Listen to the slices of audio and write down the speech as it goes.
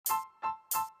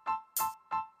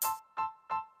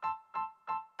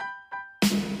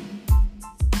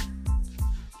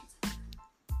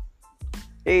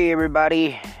Hey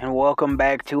everybody, and welcome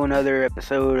back to another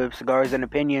episode of Cigars and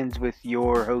Opinions with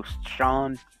your host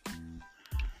Sean.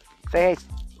 Say hey.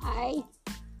 Hi.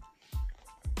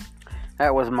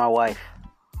 That was my wife.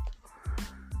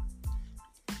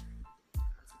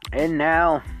 And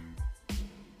now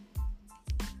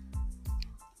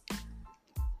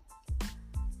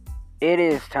it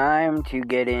is time to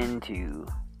get into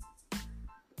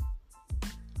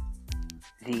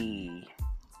the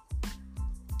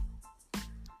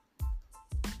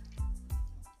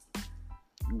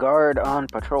Guard on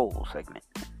Patrol segment.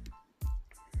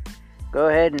 Go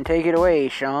ahead and take it away,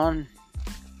 Sean.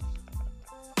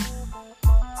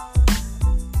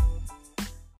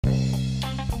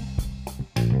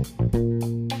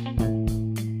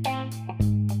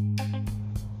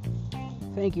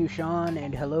 Thank you, Sean,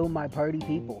 and hello, my party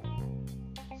people.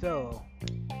 So,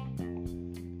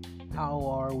 how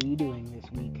are we doing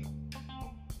this week?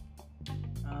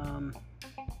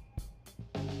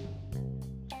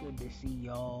 Good to see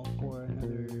y'all for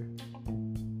another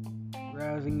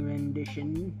rousing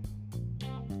rendition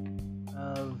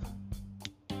of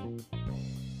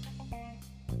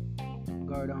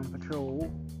Guard on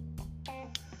Patrol.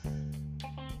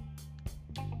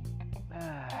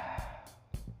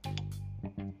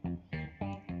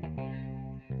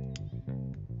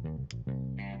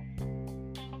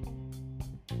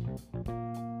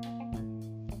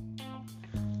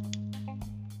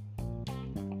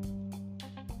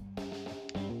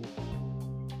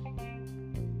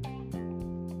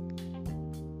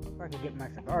 If I could get my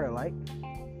cigar to light,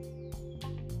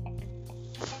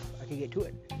 I could get to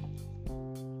it.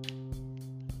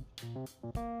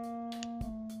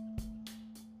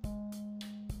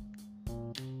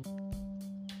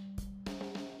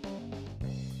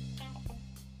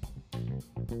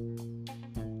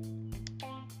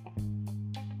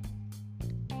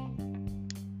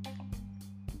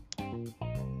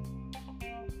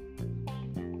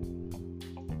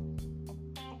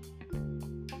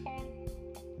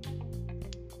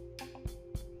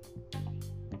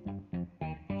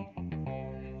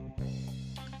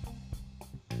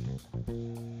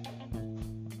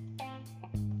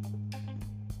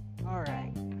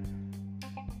 Alright.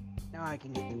 Now I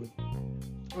can get to it.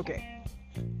 Okay.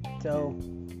 So,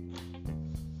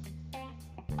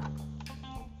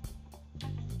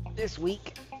 this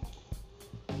week,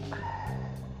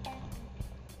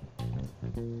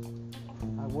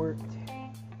 I worked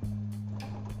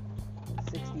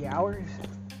 60 hours.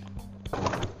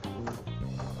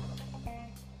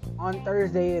 On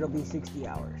Thursday, it'll be 60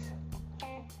 hours.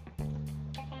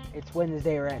 It's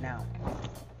Wednesday right now.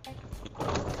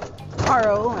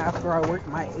 Tomorrow, after I work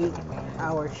my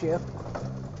 8-hour shift,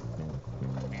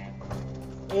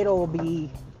 it'll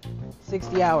be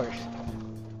 60 hours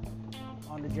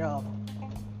on the job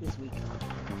this week.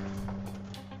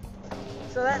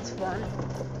 So that's fun.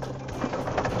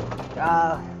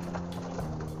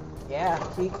 Yeah,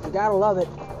 see, you gotta love it.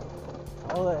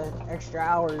 All the extra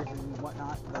hours and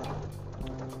whatnot, but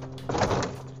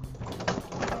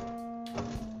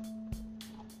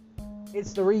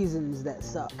it's the reasons that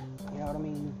suck. You know what I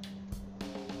mean?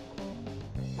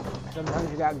 Sometimes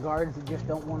you got guards that just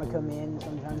don't want to come in.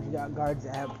 Sometimes you got guards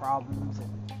that have problems and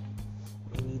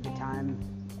they need the time.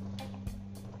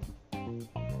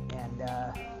 And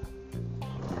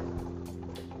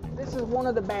this is one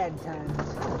of the bad times.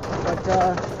 But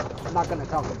I'm not going to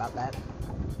talk about that.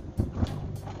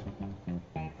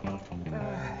 I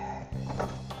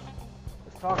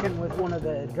was talking with one of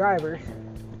the drivers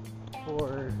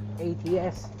for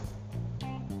ATS.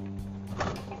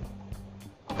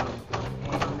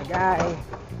 And the guy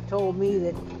told me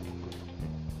that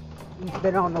he's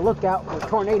been on the lookout for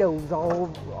tornadoes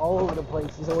all over the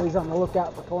place. He's always on the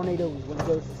lookout for tornadoes when he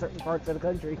goes to certain parts of the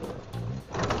country.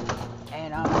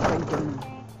 And I'm thinking,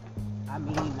 I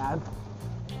mean,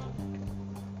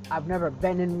 I've never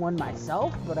been in one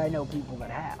myself, but I know people that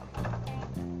have.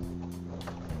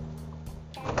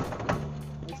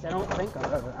 At least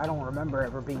I don't remember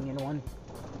ever being in one.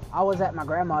 I was at my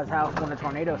grandma's house when a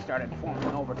tornado started forming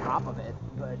over top of it,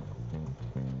 but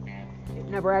it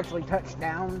never actually touched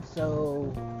down,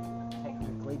 so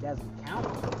technically doesn't count.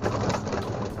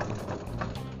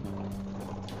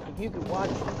 If you could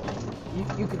watch,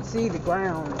 you can see the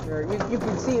ground, or you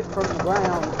can see it from the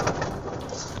ground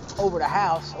over the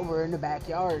house, over in the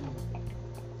backyard.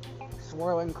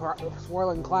 Swirling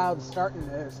clouds starting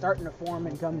to form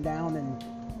and come down, and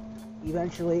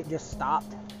eventually it just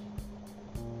stopped.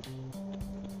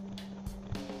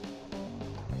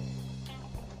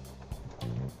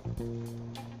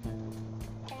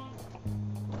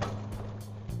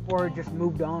 Or just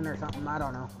moved on or something, I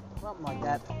don't know. Something like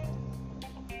that.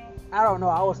 I don't know.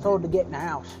 I was told to get in the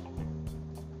house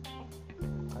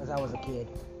as I was a kid.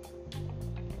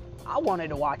 I wanted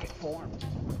to watch it form.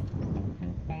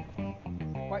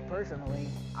 Quite personally,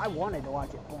 I wanted to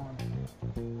watch it form.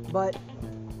 But,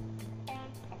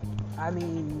 I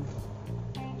mean,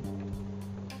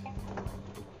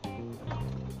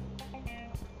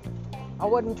 I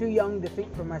wasn't too young to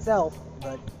think for myself,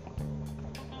 but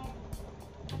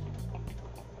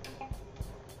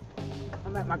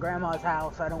I'm at my grandma's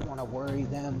house. I don't want to worry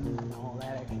them and all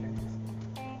that extra.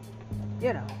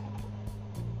 You know.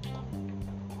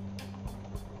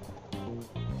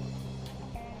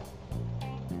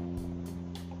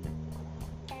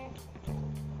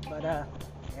 But,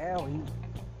 yeah,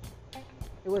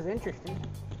 it was interesting.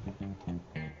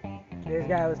 This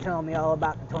guy was telling me all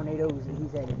about the tornadoes that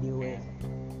he's had to deal with.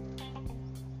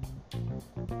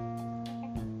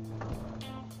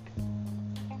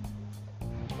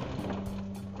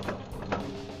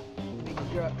 Big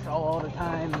trucks all the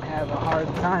time have a hard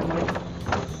time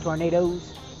with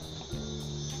tornadoes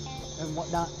and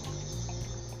whatnot.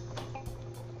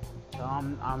 So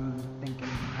I'm thinking,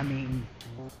 I mean,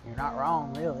 you're not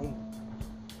wrong, really.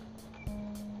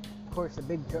 Of course, the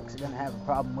big trucks are going to have a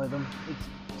problem with them.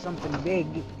 It's something big,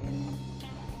 and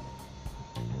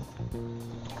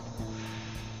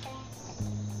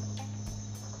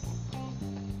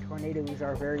tornadoes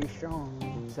are very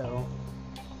strong, so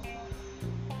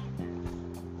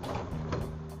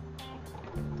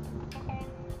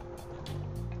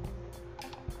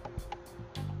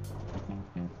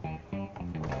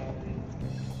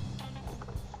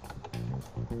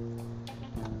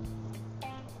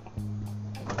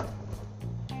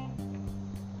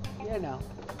you know,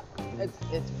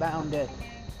 it's bound to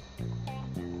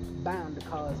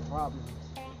cause problems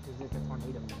because it's a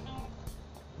tornado.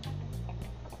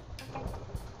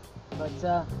 But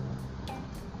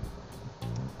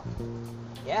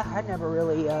yeah, I never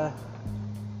really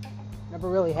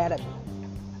had a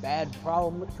bad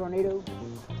problem with tornadoes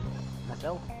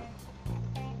myself.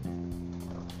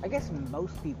 I guess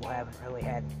most people haven't really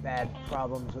had bad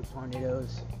problems with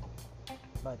tornadoes,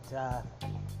 but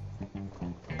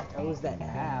those that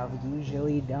have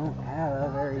usually don't have a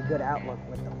very good outlook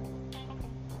with them.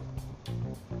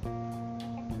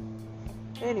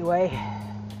 Anyway,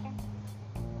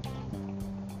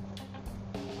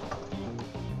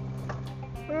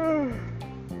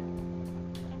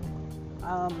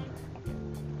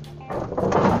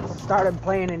 started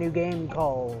playing a new game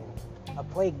called A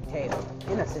Plague Tale: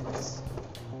 Innocence.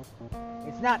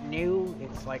 It's not new,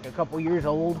 it's like a couple years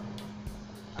old.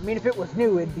 I mean, if it was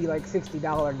new, it'd be like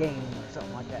 $60 game or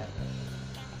something like that.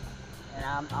 And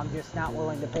I'm just not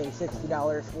willing to pay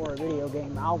 $60 for a video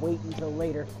game. I'll wait until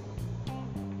later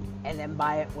and then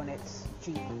buy it when it's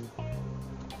cheap.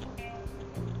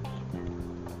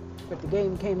 But the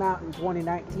game came out in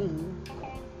 2019.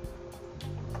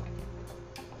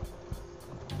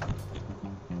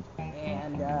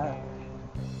 And,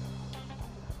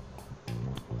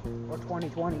 or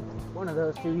 2020, one of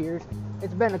those 2 years.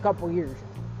 It's been a couple years.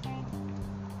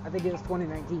 I think it was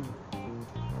 2019.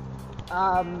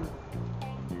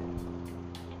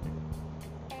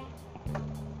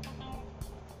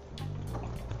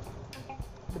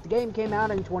 But the game came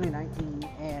out in 2019,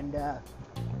 and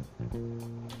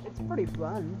it's pretty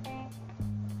fun.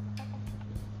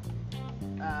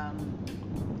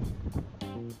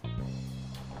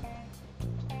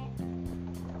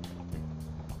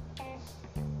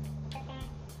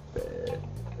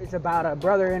 It's about a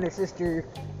brother and a sister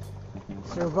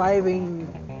surviving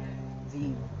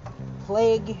the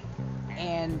plague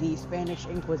and the Spanish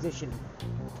Inquisition.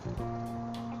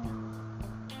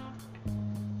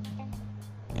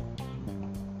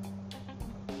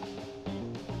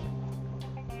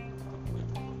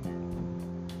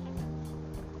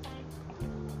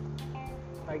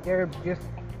 Like, they're just,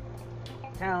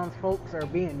 townsfolk are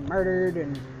being murdered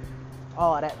and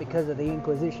all of that because of the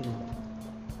Inquisition.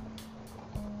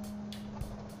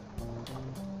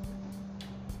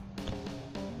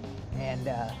 And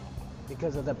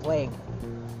because of the plague.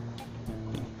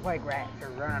 Plague rats are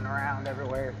running around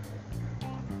everywhere.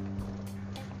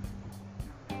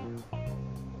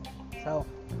 So,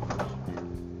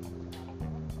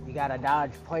 you gotta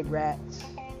dodge plague rats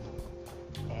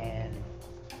and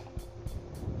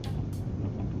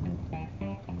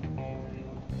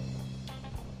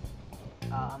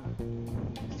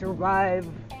survive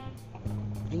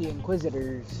the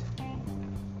Inquisitors.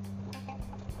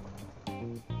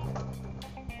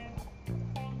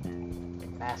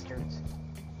 Bastards.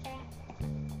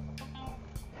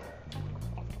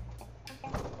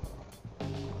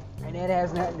 And it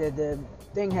has nothing,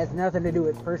 thing has nothing to do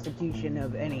with persecution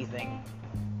of anything.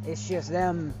 It's just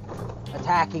them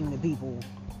attacking the people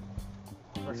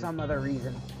for some other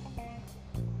reason.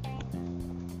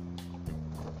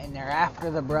 And they're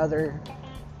after the brother.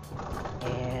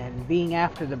 And being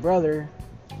after the brother,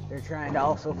 they're trying to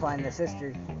also find the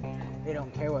sister. They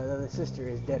don't care whether the sister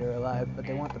is dead or alive, but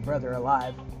they want the brother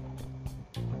alive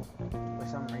for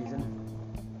some reason.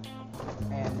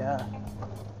 And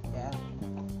yeah,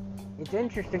 it's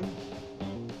interesting.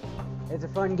 It's a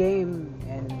fun game,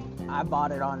 and I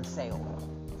bought it on sale,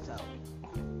 so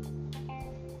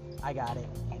I got it,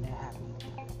 and it happened.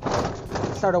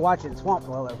 I started watching Swamp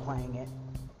Dweller playing it,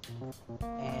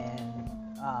 and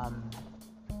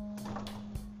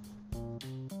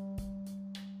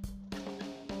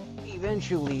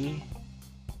eventually,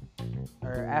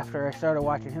 or after I started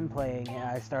watching him playing it,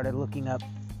 I started looking up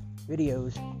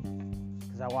videos,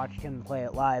 because I watched him play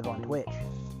it live on Twitch.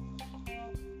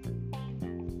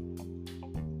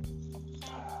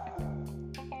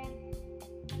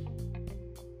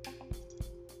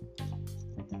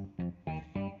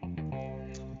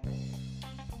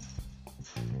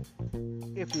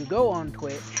 If you go on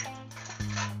Twitch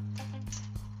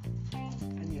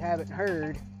and you haven't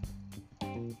heard,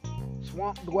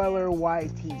 Swamp Dweller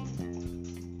YT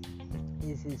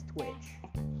is his Twitch,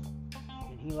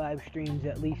 and he live streams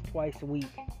at least twice a week.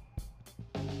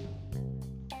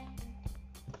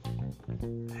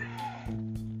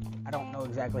 I don't know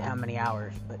exactly how many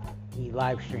hours, but he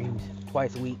live streams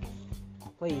twice a week,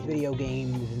 plays video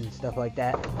games and stuff like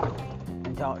that,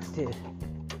 and talks to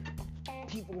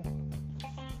people.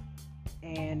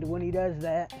 And when he does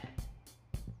that,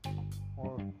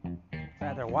 or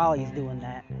rather while he's doing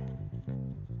that,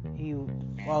 he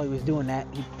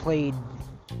played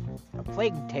a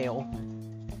Plague Tale,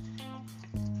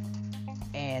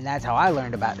 and that's how I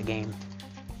learned about the game.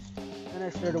 Then I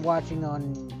started watching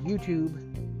on YouTube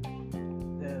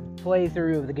the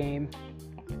playthrough of the game.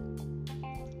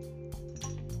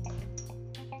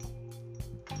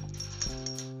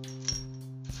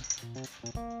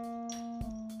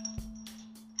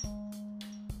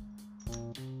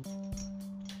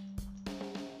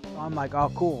 I'm like,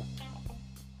 oh cool,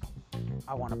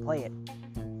 I want to play it.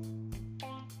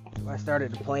 So I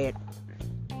started to play it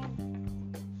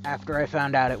after I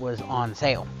found out it was on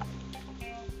sale.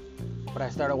 But I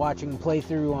started watching a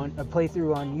playthrough on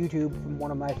YouTube from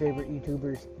one of my favorite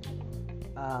YouTubers,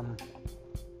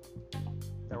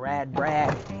 the Rad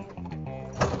Brad.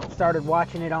 Started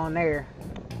watching it on there,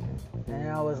 and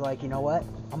I was like, you know what?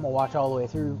 I'm gonna watch all the way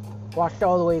through. Watched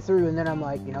all the way through, and then I'm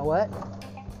like, you know what?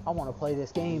 I want to play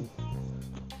this game.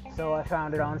 So I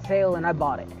found it on sale and I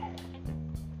bought it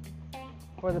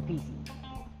for the PC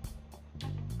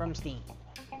from Steam.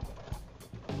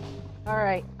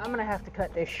 Alright, I'm going to have to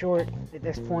cut this short at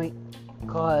this point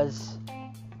because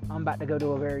I'm about to go to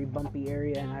a very bumpy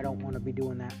area and I don't want to be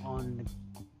doing that on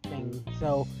the thing.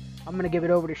 So I'm going to give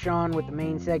it over to Sean with the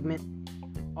main segment.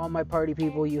 All my party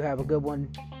people, you have a good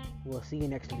one. We'll see you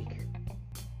next week.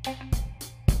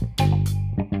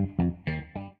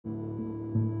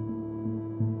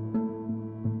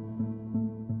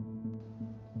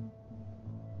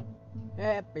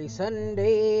 Happy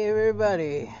Sunday,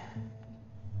 everybody.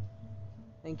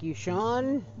 Thank you,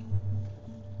 Sean.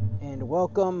 And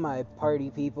welcome, my party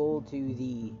people, to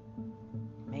the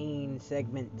main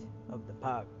segment of the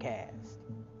podcast.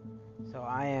 So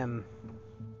I'm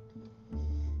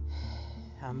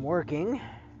working.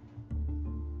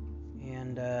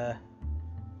 And,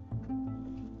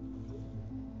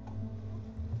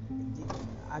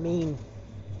 I mean,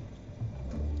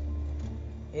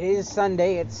 it is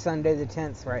Sunday. It's Sunday the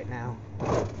 10th right now.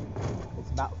 It's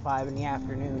about 5 in the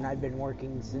afternoon. I've been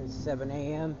working since 7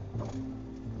 a.m.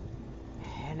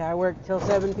 And I work till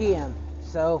 7 p.m.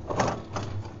 So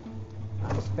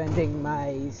I'm spending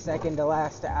my second to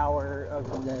last hour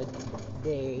of the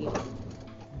day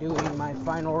doing my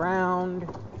final round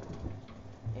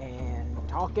and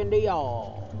talking to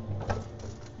y'all.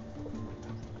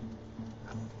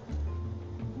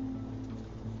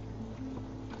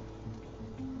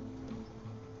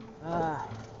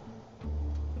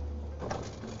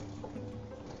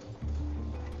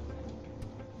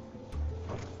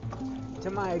 To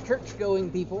my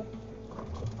church-going people,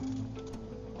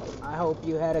 I hope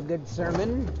you had a good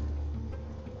sermon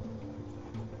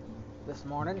this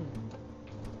morning.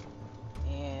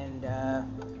 And to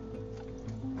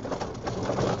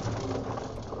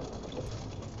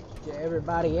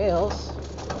everybody else,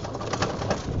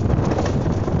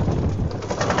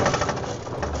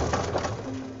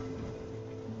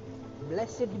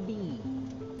 blessed be.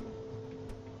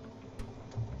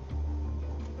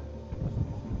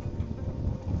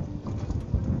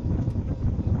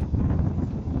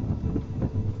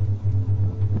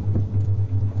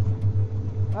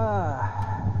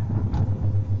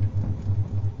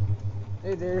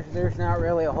 There's not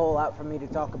really a whole lot for me to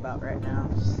talk about right now,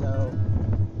 so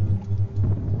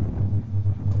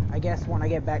I guess when I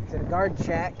get back to the guard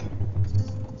shack,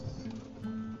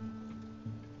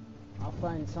 I'll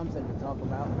find something to talk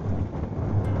about.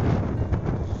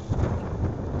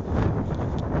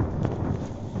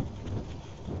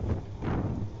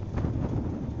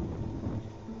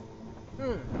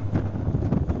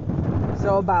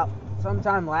 So about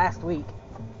sometime last week,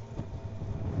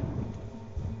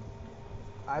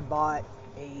 I bought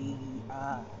a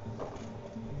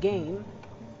game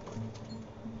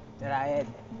that I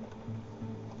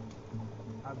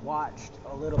watched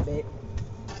a little bit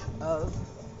of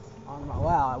on my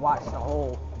I watched the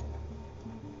whole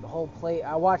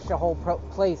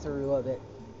playthrough of it.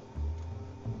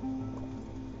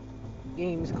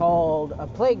 Game's called A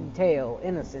Plague Tale: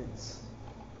 Innocence.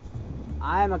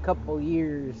 I'm a couple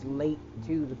years late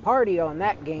to the party on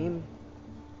that game.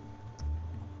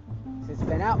 It's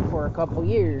been out for a couple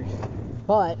years,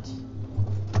 but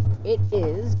it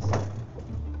is,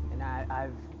 and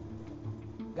I've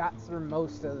got through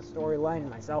most of the storyline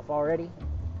myself already.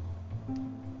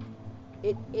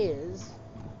 It is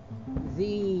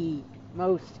the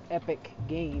most epic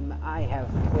game I have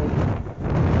played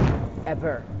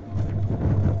ever.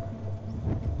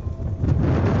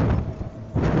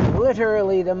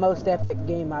 Literally the most epic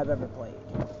game I've ever played.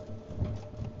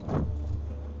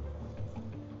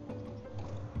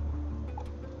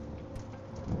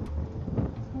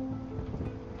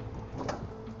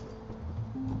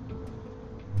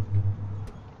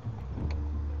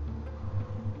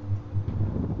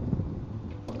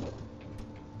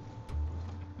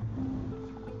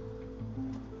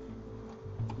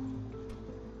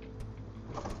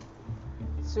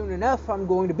 Soon enough, I'm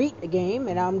going to beat the game,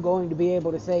 and I'm going to be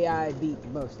able to say I beat the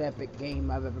most epic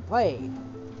game I've ever played.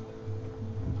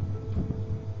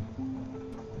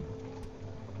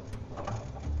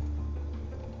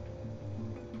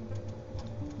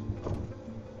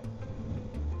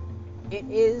 It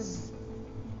is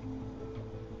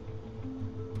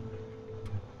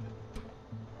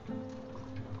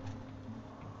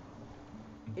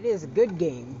a good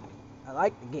game. I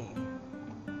like the game.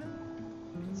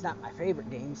 It's not my favorite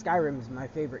game. Skyrim is my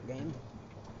favorite game.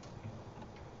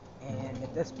 And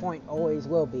at this point, always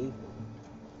will be.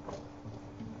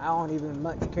 I don't even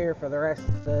much care for the rest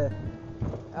of the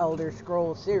Elder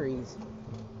Scrolls series.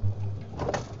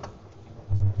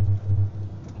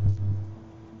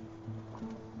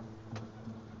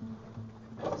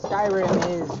 Skyrim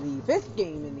is the 5th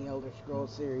game in the Elder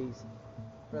Scrolls series.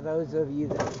 For those of you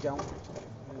that don't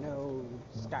know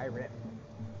Skyrim.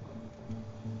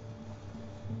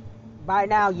 By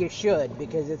now you should,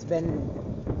 because it's been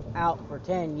out for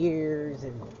 10 years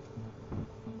and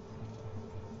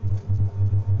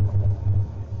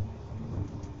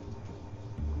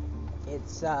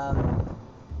it's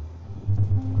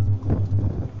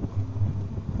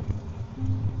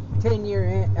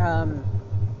 10-year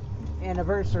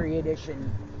anniversary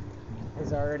edition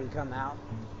has already come out,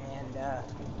 and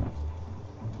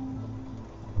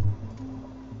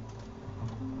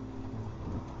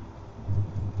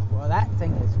well, that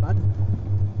thing is fun.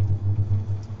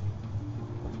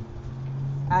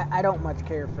 I don't much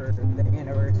care for the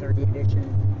anniversary edition,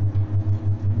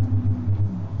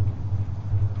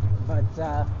 but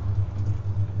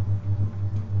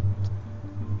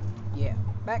yeah,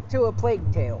 back to A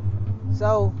Plague Tale.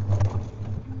 So,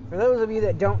 for those of you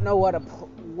that don't know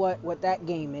what that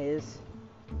game is,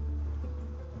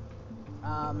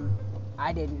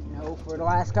 I didn't know for the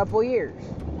last couple years.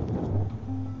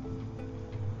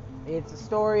 It's a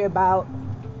story about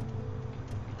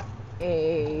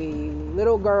a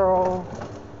little girl,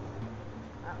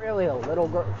 not really a little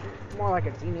girl, she's more like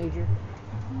a teenager.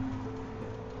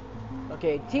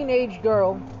 Okay, teenage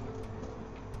girl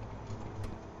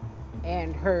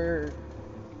and her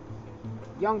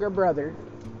younger brother,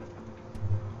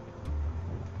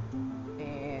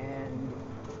 and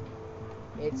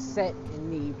it's set in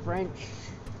the French,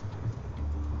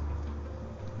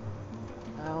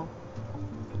 no,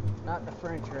 not the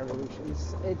French Revolution,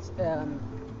 it's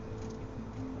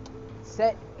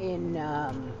set in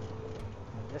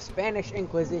the Spanish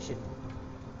Inquisition,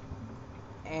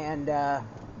 and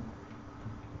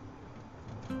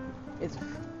it's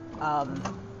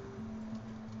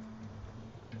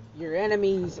your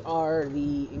enemies are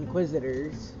the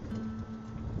Inquisitors,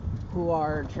 who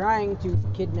are trying to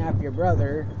kidnap your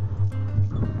brother.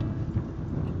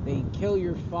 They kill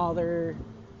your father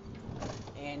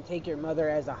and take your mother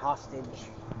as a hostage.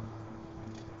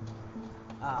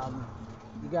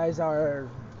 You guys are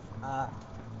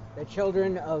the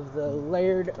children of the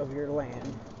laird of your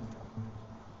land.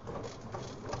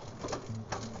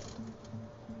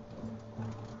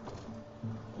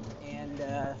 And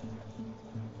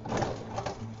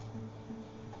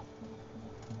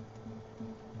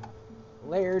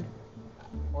laird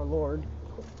or lord,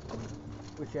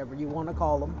 whichever you want to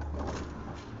call them,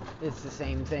 it's the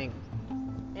same thing.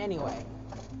 Anyway,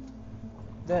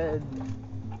 the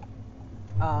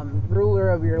ruler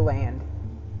of your land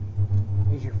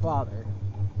is your father,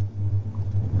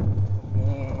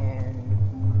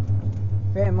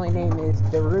 and family name is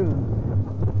Darun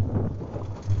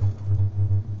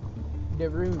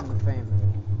family.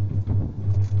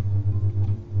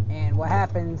 And what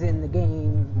happens in the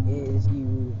game is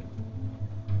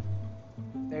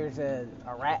there's a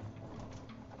rat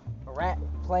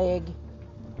plague,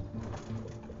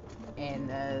 and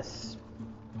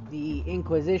the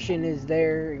Inquisition is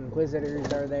there,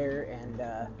 Inquisitors are there, and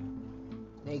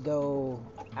they go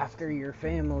after your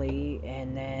family,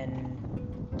 and then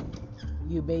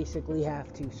you basically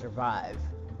have to survive.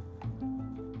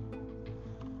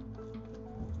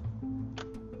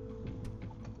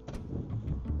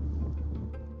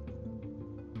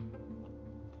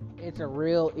 It's a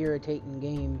real irritating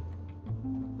game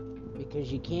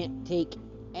because you can't take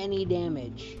any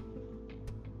damage,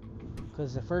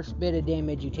 because the first bit of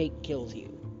damage you take kills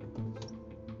you.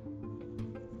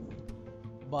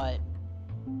 But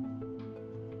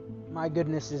my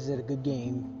goodness, is it a good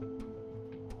game.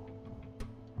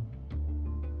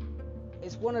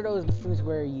 It's one of those games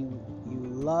where you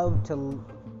love to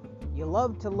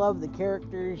love the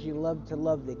characters, you love to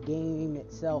love the game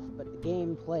itself, but the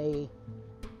gameplay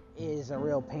is a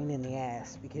real pain in the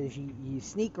ass because you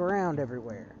sneak around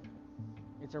everywhere.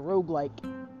 It's a roguelike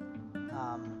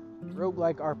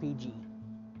RPG.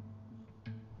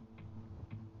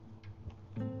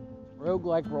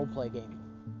 Roguelike roleplay game.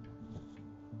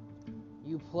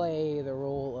 You play the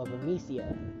role of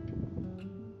Amicia,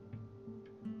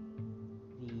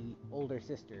 the older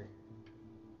sister.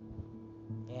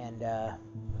 And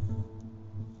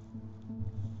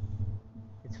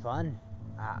it's fun.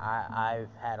 I've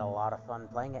had a lot of fun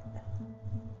playing it.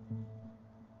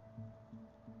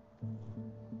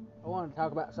 I want to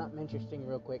talk about something interesting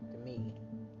real quick to me.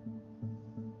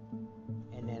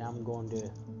 And then I'm going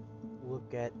to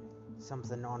look at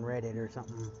something on Reddit or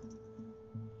something.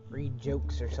 Read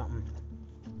jokes or something.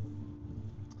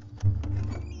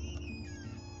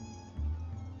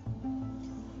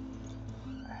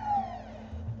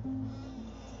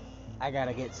 I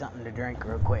gotta get something to drink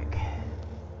real quick.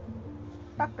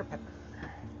 Dr. Pepper.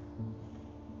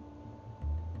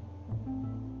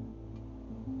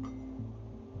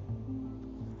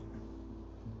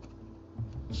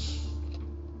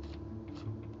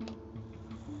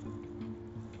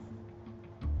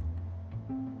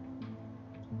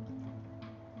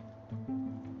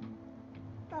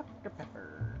 Dr.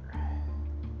 Pepper.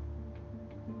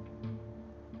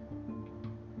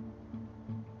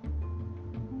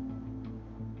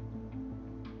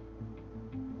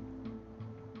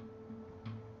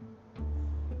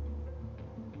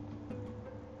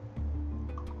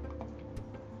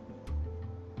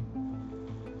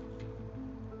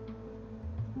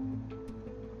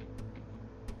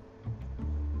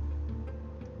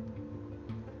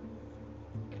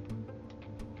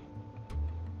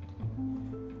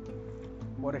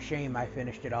 What a shame I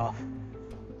finished it off.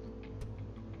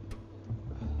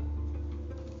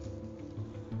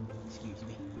 Excuse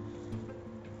me.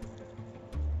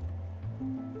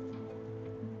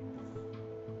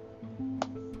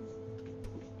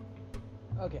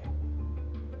 Okay.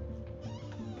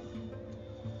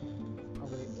 Oh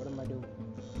wait, what am I doing?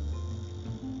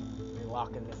 You're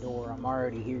locking the door. I'm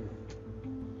already here.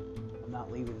 I'm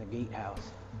not leaving the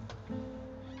gatehouse.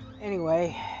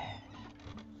 Anyway.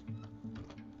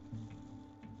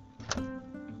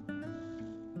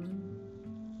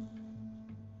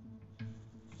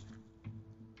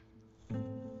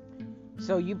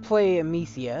 So you play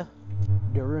Amicia,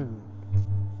 Darun,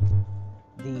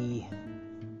 the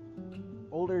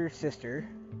older sister,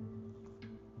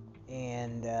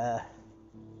 and you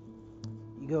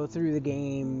go through the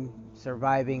game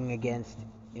surviving against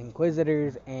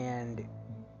Inquisitors and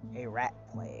a rat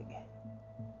plague.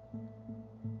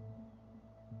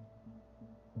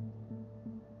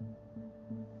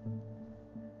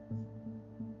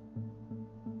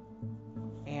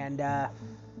 And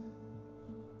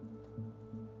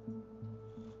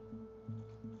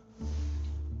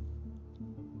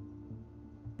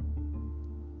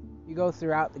you go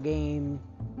throughout the game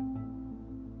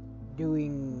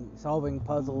solving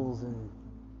puzzles and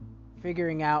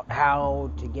figuring out how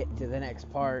to get to the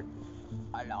next part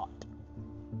a lot.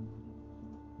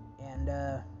 And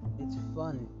it's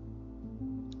fun.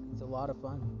 It's a lot of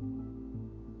fun.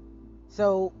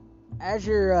 So, as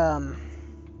you're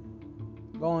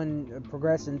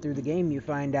progressing through the game, you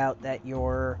find out that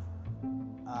your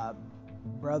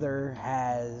brother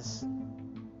has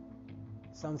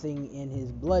something in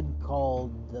his blood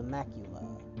called the macula.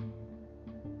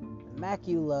 The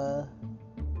macula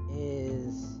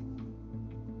is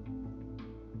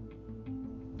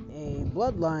a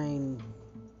bloodline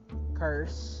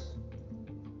curse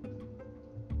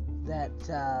that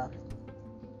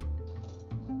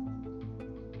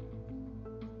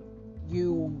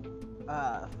you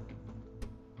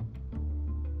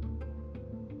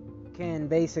can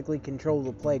basically control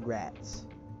the plague rats.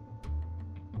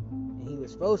 And he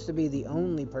was supposed to be the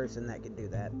only person that could do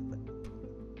that, but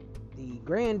the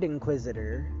Grand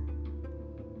Inquisitor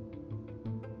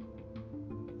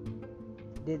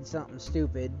did something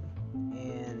stupid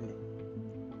and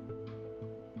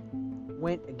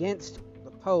went against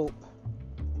the Pope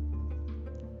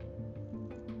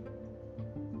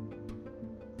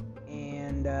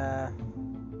and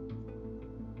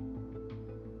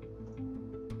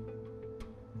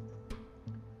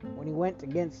when he went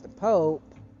against the Pope,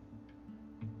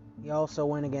 he also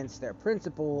went against their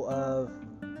principle of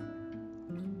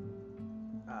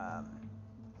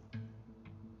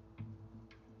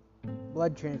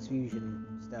blood transfusion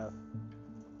stuff.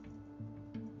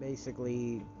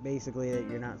 Basically that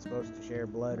you're not supposed to share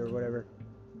blood or whatever.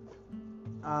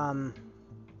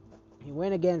 He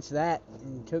went against that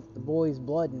and took the boy's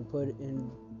blood and put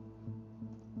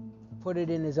it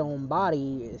in his own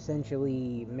body,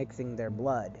 essentially mixing their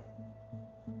blood.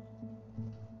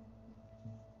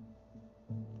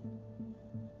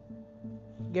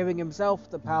 Giving himself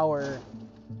the power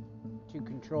to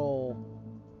control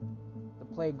the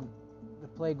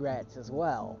plague rats as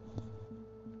well.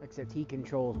 Except he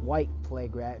controls white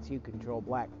plague rats, you control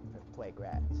black plague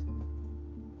rats.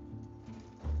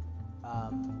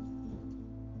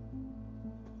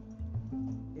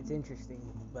 It's interesting,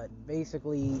 but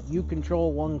basically you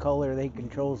control one color, they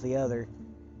controls the other,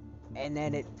 and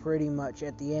then it pretty much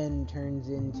at the end turns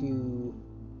into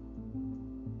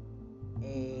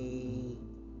a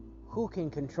who can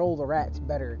control the rats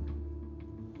better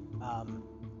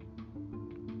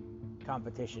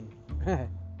competition.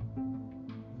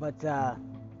 But that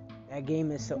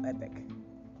game is so epic.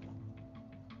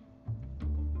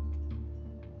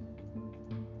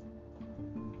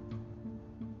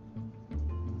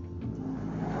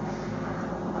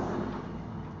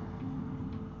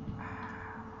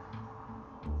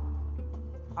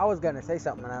 I was gonna say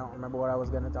something and I don't remember what I was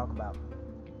gonna talk about.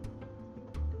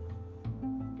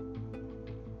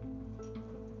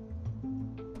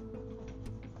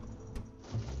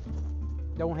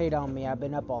 Don't hate on me, I've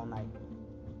been up all night.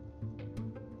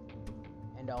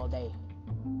 And all day.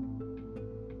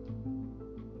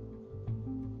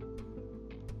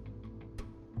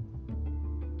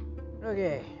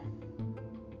 Okay.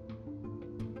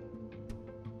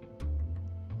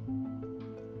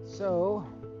 So,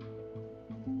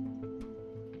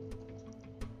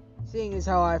 seeing as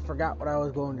how I forgot what I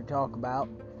was going to talk about,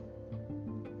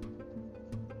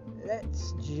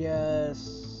 let's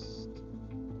just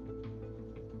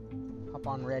hop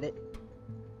on Reddit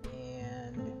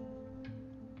and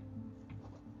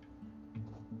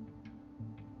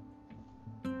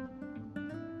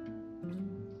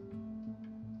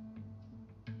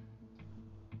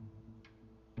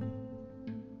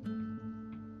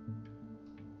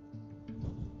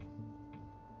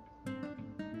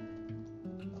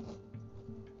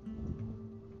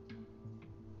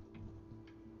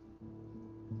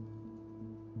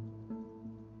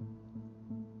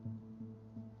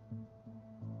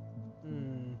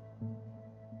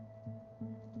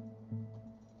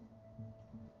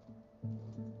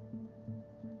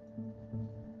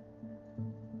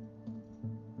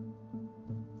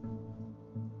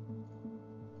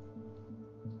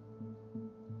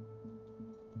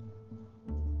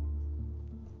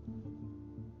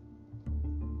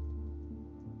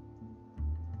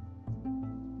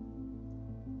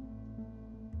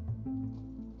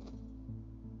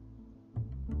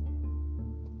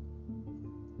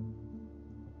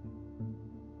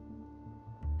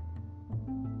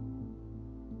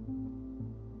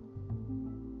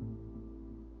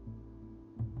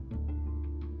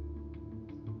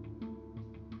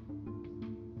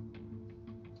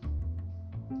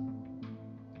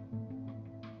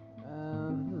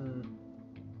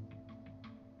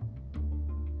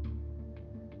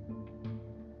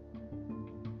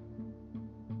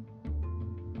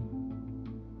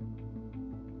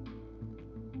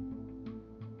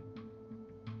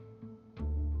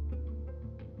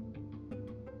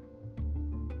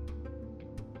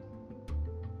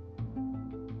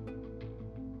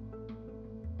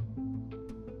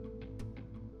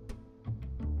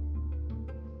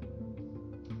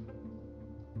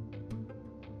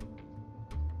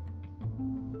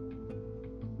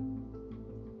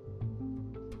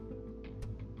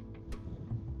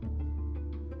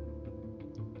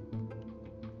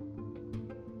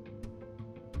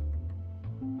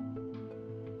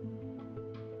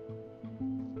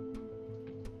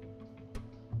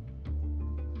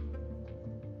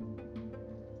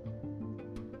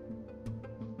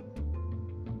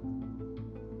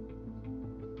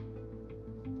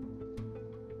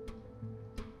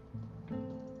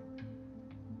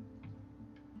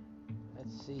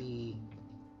see.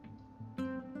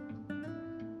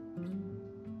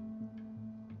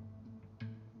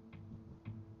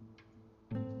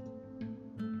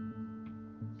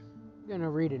 I'm gonna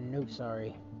read a no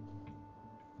sorry.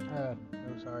 No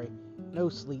sorry. No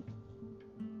sleep.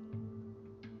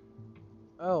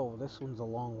 Oh, this one's a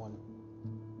long one.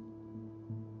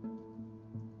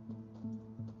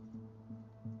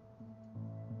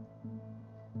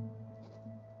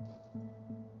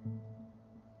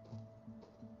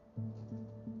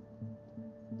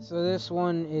 So this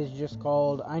one is just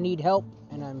called I Need Help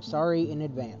and I'm Sorry in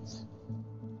Advance.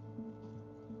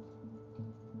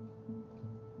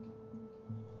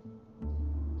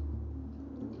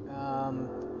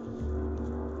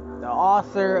 The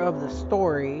author of the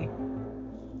story,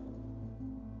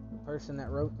 the person that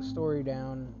wrote the story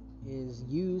down, is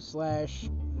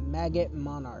u/Maggot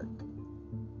Monarch.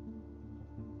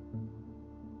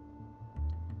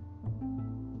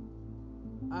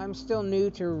 I'm still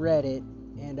new to Reddit,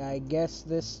 and I guess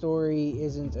this story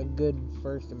isn't a good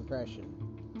first impression.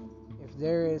 If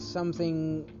there is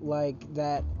something like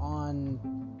that on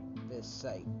this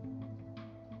site.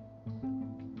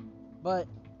 But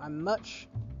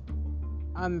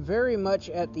I'm very much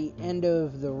at the end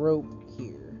of the rope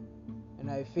here,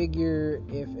 and I figure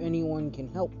if anyone can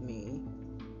help me,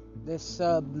 this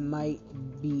sub might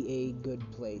be a good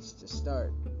place to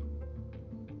start.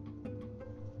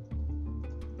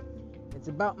 It's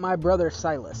about my brother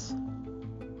Silas.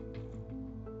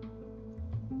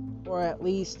 Or at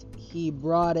least he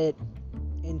brought it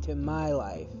into my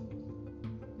life.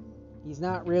 He's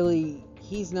not really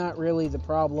the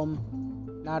problem.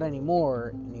 Not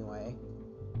anymore, anyway.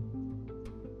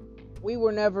 We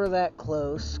were never that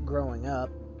close growing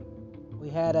up. We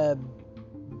had a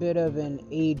bit of an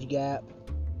age gap,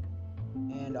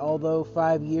 and although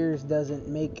 5 years doesn't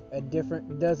make a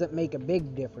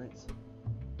big difference,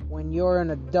 when you're an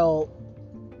adult,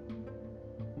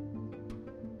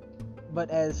 but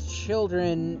as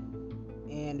children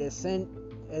and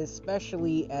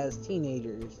especially as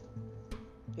teenagers,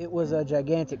 it was a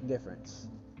gigantic difference.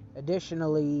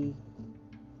 Additionally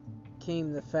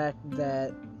came the fact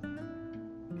that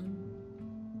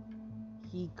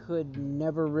he could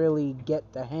never really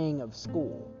get the hang of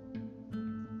school.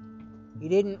 He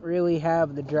didn't really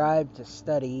have the drive to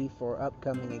study for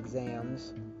upcoming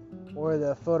exams, or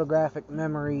the photographic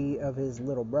memory of his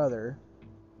little brother.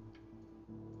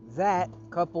 That,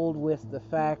 coupled with the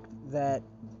fact that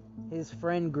his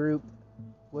friend group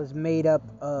was made up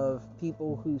of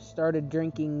people who started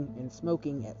drinking and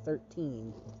smoking at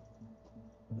 13,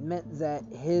 meant that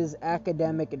his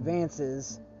academic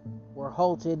advances were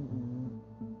halted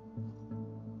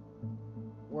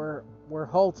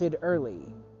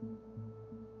early.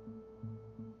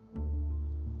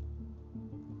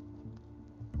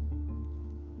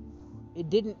 It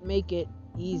didn't make it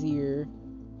easier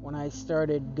when I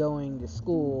started going to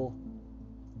school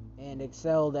and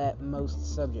excelled at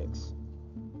most subjects,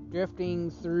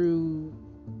 drifting through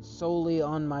solely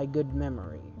on my good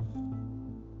memory.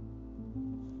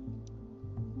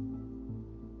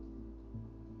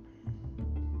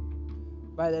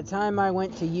 By the time I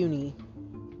went to uni,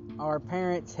 our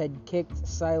parents had kicked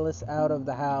Silas out of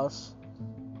the house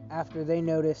after they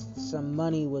noticed some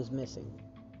money was missing.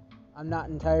 I'm not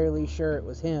entirely sure it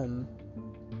was him,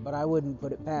 but I wouldn't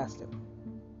put it past him.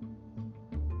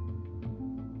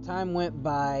 Time went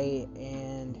by,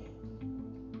 and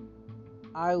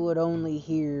I would only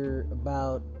hear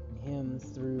about him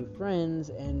through friends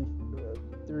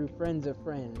of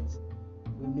friends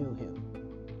who knew him.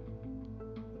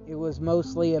 It was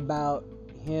mostly about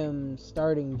him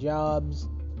starting jobs,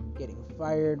 getting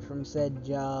fired from said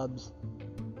jobs,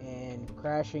 and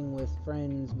crashing with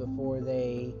friends before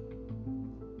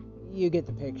you get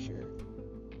the picture.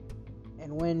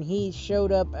 And when he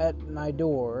showed up at my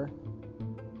door,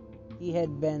 he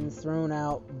had been thrown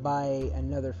out by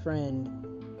another friend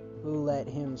who let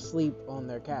him sleep on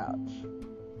their couch.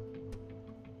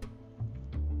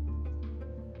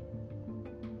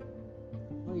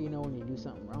 Well, you know, when you do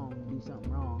something wrong,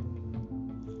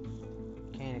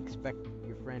 Can't expect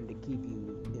your friend to keep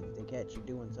you if they catch you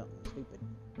doing something stupid.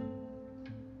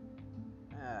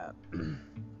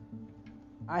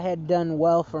 I had done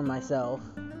well for myself,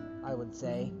 I would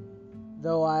say,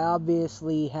 though I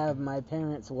obviously have my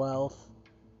parents' wealth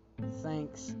to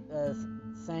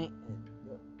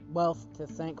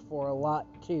thank for a lot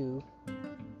too.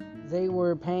 They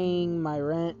were paying my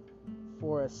rent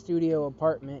for a studio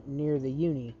apartment near the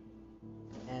uni,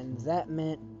 and that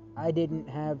meant I didn't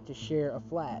have to share a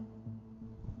flat,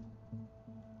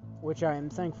 which I am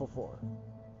thankful for,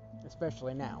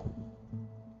 especially now.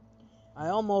 I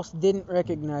almost didn't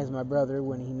recognize my brother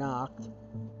when he knocked.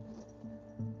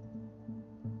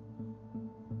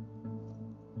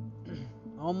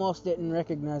 Almost didn't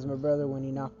recognize my brother when he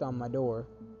knocked on my door.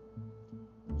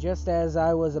 Just as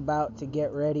I was about to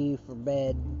get ready for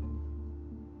bed,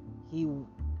 he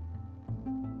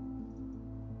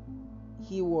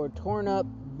wore torn up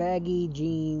baggy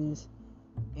jeans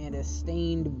and a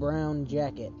stained brown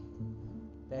jacket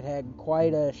that had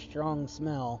quite a strong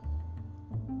smell.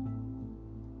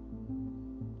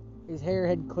 His hair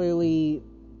had clearly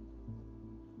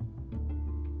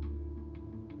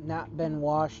not been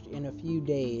washed in a few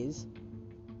days,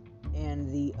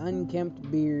 and the unkempt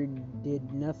beard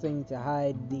did nothing to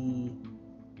hide the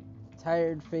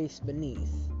tired face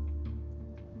beneath.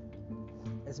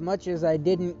 As much as I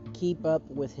didn't keep up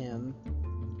with him,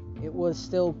 it was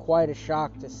still quite a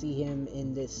shock to see him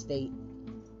in this state,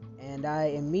 and I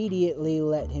immediately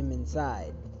let him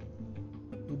inside.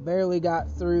 He barely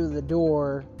got through the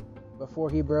door before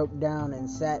he broke down and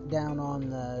sat down on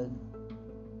the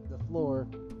floor,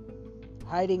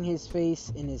 hiding his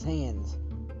face in his hands.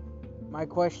 My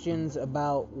questions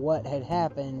about what had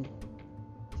happened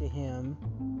to him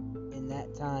in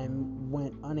that time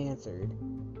went unanswered,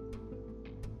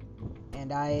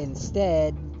 and I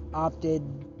instead opted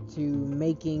to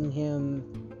making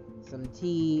him some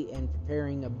tea and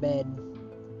preparing a bed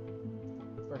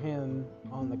for him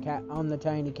on the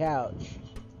tiny couch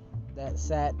that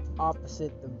sat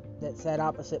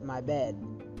opposite my bed.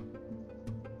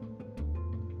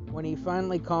 When he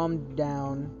finally calmed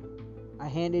down, I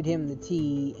handed him the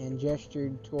tea and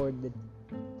gestured toward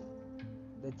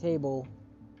the table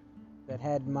that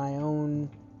had my own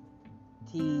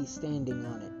tea standing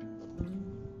on it.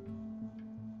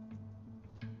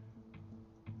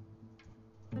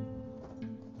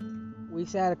 We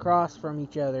sat across from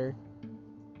each other,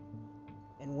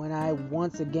 and when I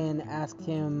once again asked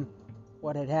him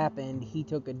what had happened, he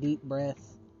took a deep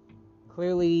breath,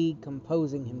 clearly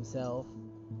composing himself,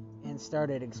 and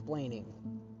started explaining.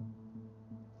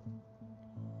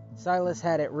 Silas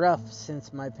had it rough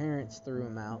since my parents threw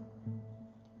him out.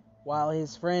 While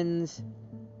his friends,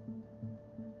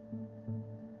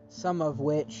 some of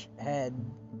which had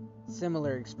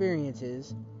similar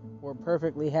experiences, were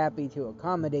perfectly happy to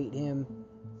accommodate him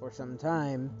for some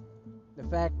time, the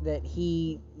fact that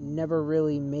he never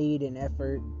really made an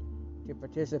effort to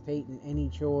participate in any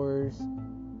chores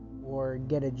or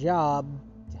get a job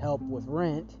to help with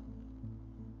rent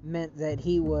meant that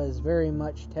he was very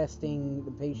much testing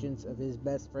the patience of his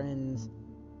best friends,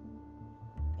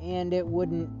 and it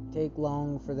wouldn't take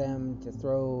long for them to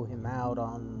throw him out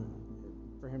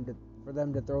for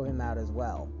them to throw him out as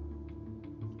well.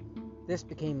 This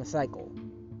became a cycle.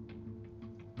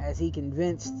 As he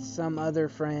convinced some other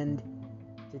friend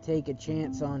to take a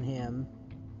chance on him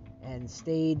and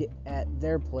stayed at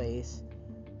their place,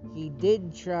 he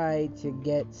did try to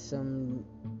get some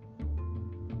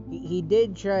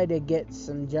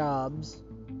jobs,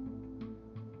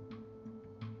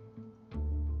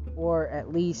 or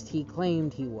at least he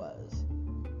claimed he was.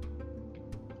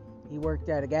 He worked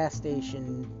at a gas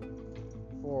station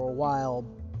for a while,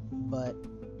 but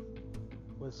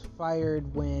was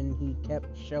fired when he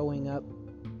kept showing up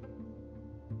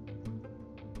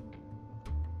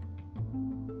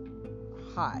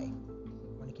high.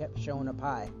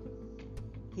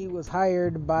 He was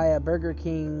hired by a Burger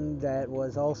King that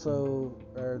was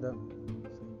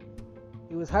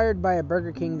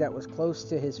close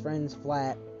to his friend's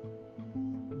flat,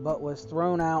 but was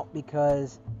thrown out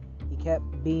because he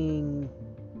kept being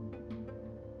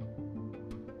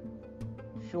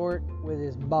short with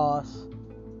his boss.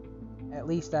 At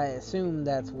least I assume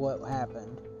that's what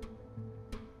happened.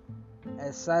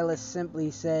 As Silas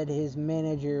simply said, his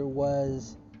manager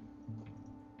was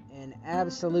an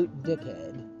absolute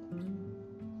dickhead.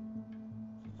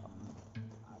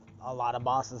 A lot of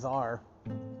bosses are.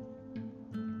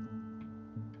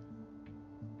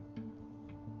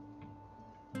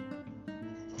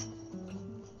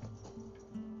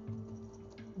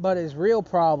 But his real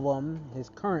problem, his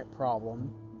current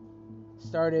problem,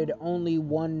 started only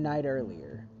one night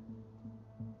earlier.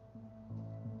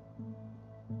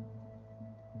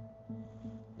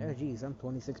 Oh geez, I'm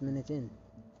 26 minutes in.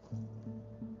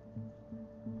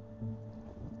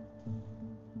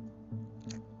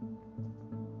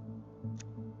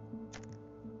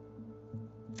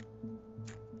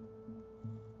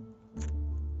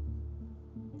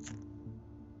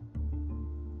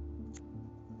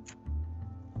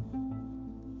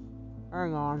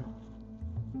 Hang on.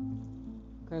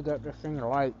 Can't get this thing to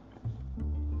light.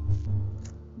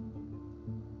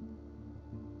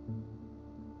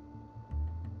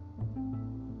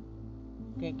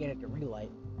 Can't get it to relight.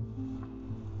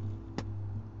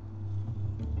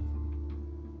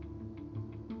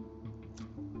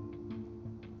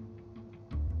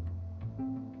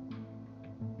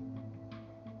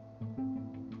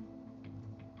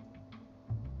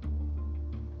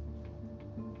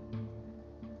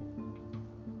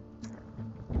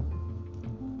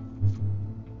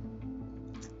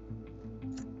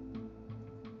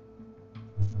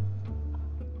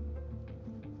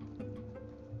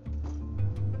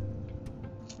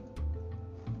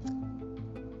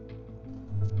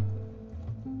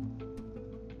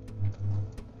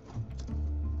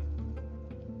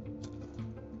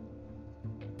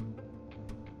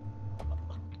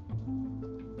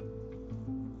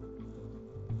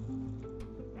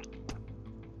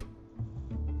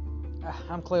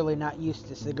 I'm clearly not used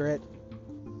to cigarette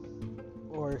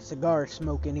or cigar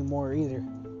smoke anymore either.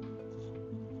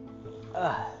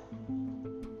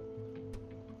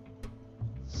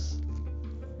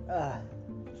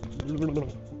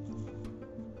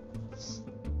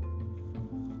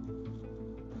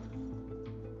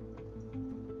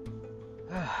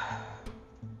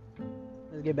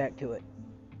 Let's get back to it.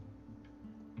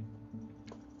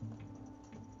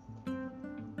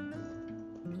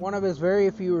 One of his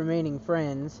very few remaining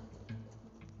friends,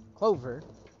 Clover,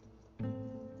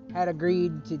 had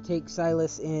agreed to take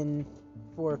Silas in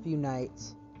for a few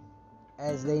nights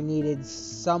as they needed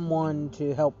someone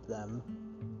to help them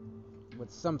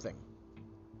with something.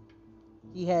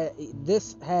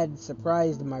 This had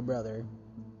surprised my brother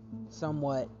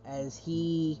somewhat, as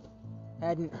he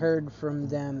hadn't heard from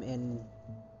them in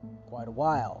quite a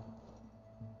while,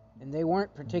 and they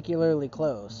weren't particularly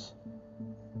close.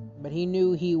 But he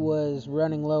knew he was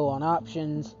running low on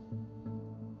options,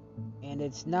 and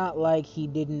it's not like he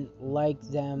didn't like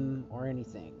them or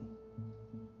anything.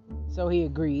 So he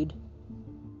agreed.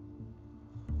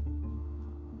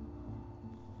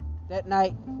 That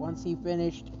night, once he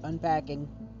finished unpacking,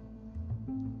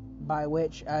 by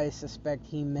which I suspect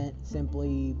he meant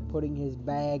simply putting his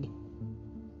bag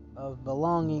of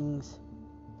belongings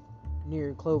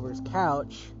near Clover's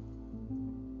couch,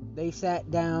 they sat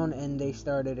down and they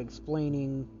started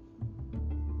explaining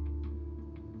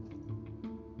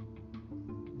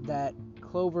that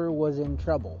Clover was in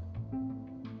trouble.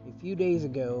 A few days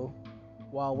ago,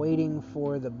 while waiting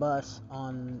for the bus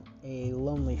on a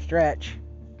lonely stretch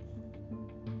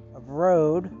of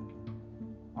road,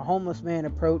 a homeless man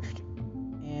approached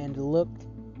and looked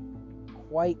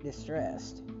quite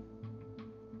distressed.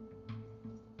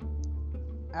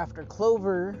 After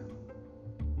Clover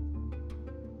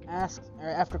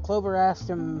asked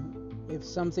him if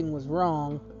something was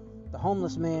wrong, the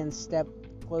homeless man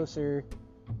stepped closer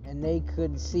and they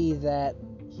could see that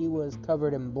he was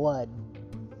covered in blood.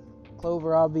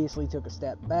 Clover obviously took a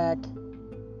step back,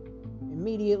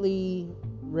 immediately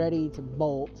ready to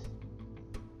bolt.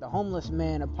 The homeless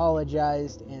man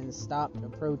apologized and stopped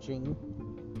approaching.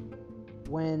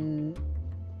 When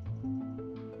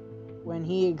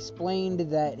he explained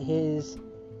that his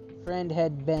friend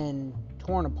had been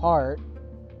torn apart,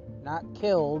 not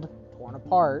killed, torn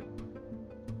apart,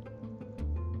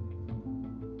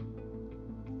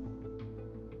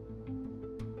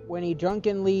 when he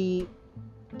drunkenly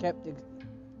kept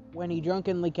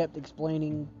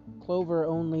explaining, Clover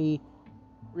only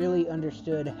really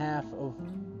understood half of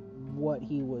what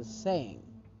he was saying,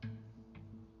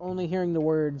 only hearing the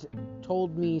words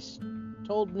told me,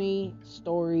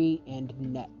 story, and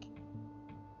neck.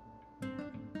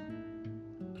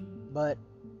 But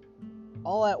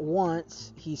all at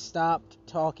once, he stopped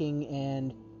talking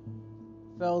and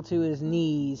fell to his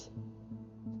knees.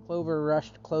 Clover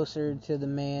rushed closer to the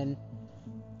man,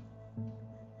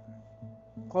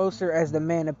 closer as the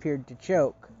man appeared to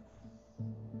choke,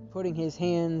 putting his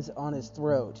hands on his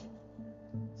throat.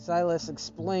 Silas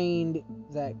explained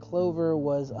that Clover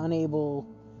was unable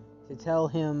to tell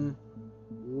him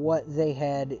what they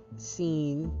had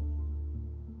seen.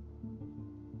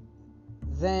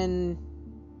 Then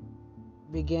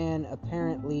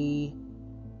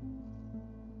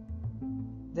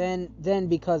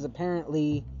because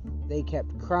apparently they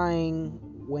kept crying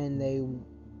when they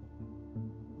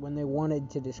wanted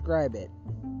to describe it.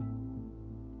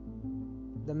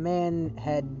 The man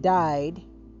had died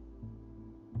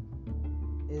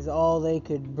is all they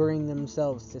could bring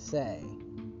themselves to say.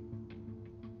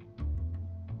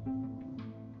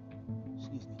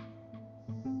 Excuse me.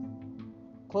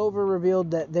 Clover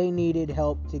revealed that they needed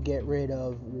help to get rid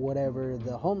of whatever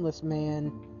the homeless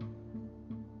man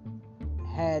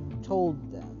had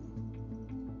told them,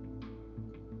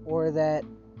 or that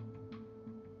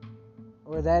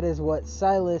is what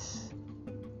Silas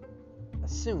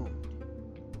assumed.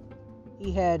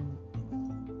 he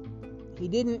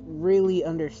didn't really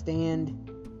understand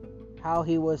how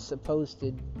he was supposed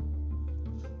to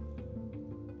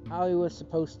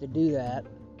do that,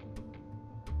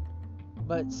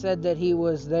 but said that he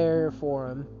was there for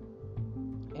him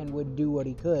and would do what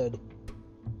he could.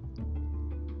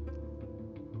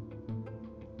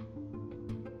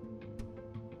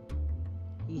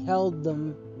 He held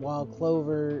them while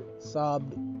Clover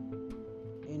sobbed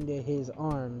into his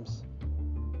arms.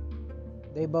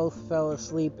 They both fell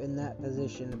asleep in that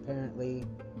position, apparently,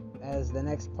 as the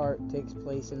next part takes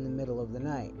place in the middle of the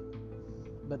night.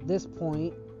 By this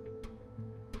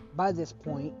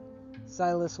point,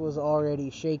 Silas was already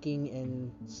shaking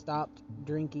and stopped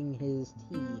drinking his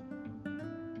tea,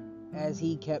 as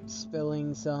he kept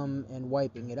spilling some and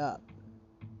wiping it up.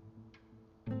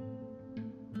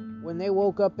 When they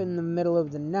woke up in the middle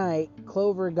of the night,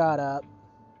 Clover got up.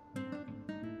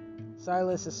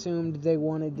 Silas assumed they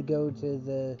wanted to go to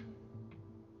the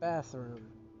bathroom.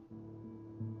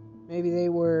 Maybe they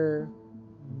were,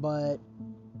 but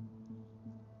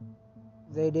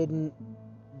they didn't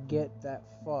get that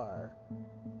far,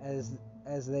 as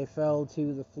they fell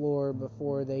to the floor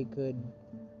before they could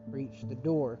reach the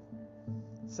door.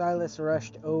 Silas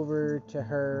rushed over to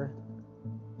her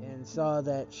and saw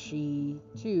that she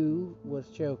too was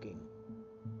choking.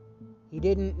 He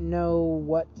didn't know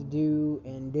what to do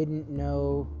and didn't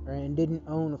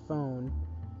own a phone,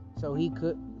 so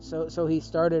he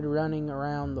started running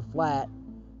around the flat,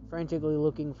 frantically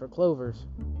looking for Clover's,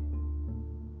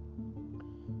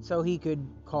 so he could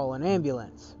call an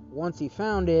ambulance. Once he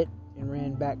found it and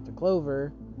ran back to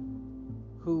Clover,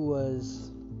 who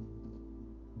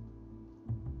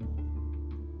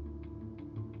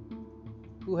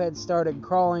had started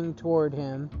crawling toward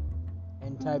him,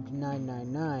 and typed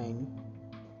 999.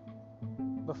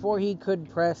 Before he could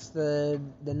press the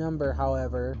number,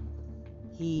 however,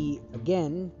 he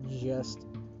again,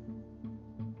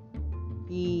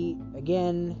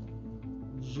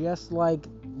 just like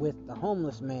with the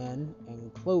homeless man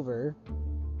and Clover,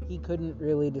 he couldn't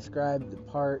really describe that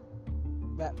part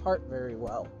very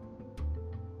well.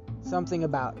 Something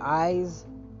about eyes.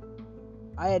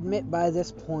 I admit by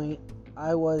this point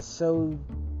I was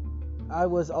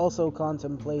also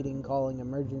contemplating calling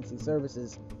emergency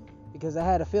services, because I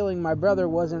had a feeling my brother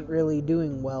wasn't really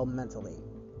doing well mentally.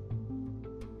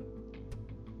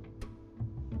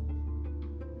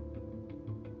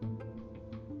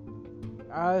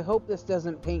 I hope this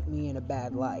doesn't paint me in a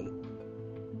bad light.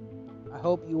 I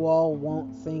hope you all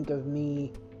won't think of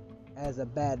me as a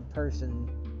bad person.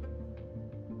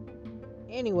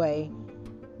 Anyway,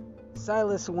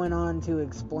 Silas went on to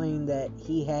explain that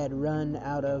he had run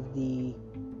out of the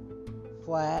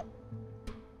flat,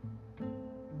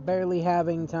 barely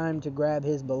having time to grab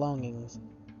his belongings.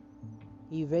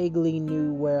 He vaguely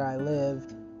knew where I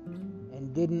lived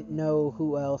and didn't know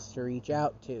who else to reach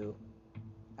out to.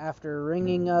 After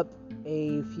ringing up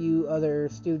a few other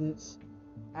students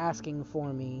asking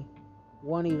for me,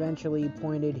 one eventually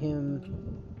pointed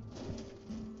him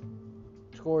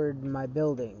toward my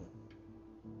building.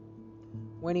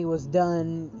 When he was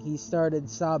done, he started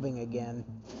sobbing again.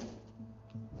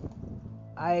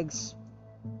 I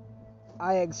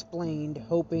explained,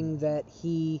 hoping that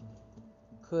he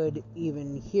could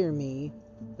even hear me,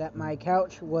 that my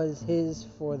couch was his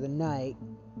for the night,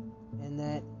 and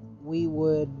that we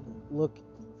would look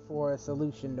for a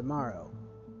solution tomorrow.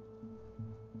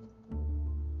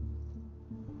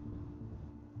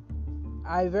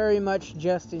 I very much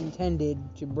just intended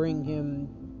to bring him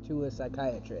to a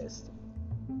psychiatrist,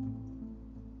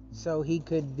 so he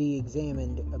could be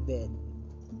examined a bit.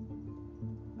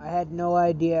 I had no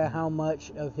idea how much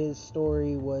of his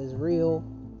story was real.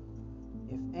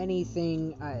 If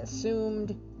anything, I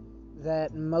assumed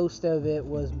that most of it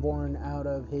was born out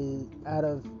of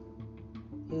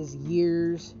his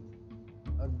years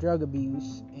of drug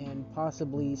abuse and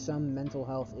possibly some mental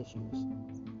health issues.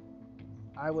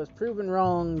 I was proven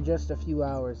wrong just a few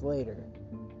hours later.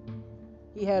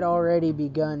 He had already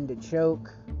begun to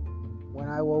choke when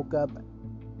I woke up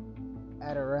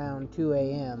at around 2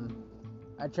 a.m.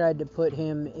 I tried to put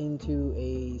him into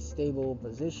a stable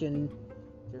position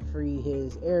to free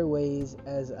his airways,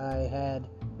 as I had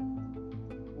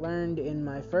learned in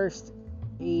my first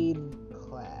aid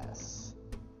class,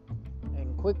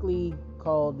 and quickly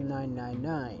called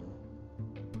 999.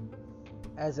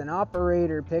 As an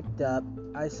operator picked up,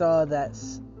 I saw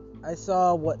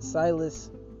what Silas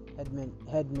had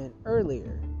meant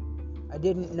earlier. I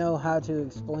didn't know how to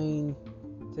explain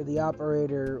to the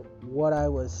operator what I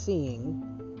was seeing,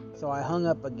 so I hung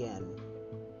up again.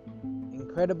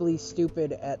 Incredibly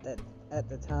stupid at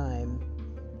the time,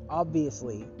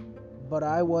 obviously, but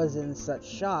I was in such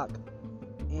shock,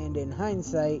 and in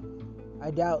hindsight,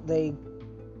 I doubt they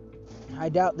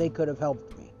could have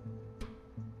helped me,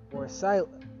 or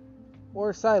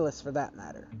Silas for that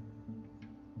matter.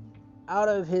 Out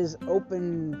of his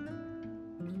open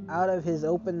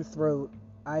throat,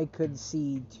 I could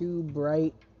see two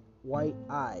bright white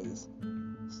eyes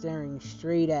staring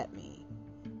straight at me.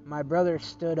 My brother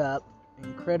stood up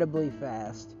incredibly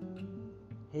fast.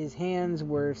 His hands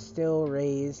were still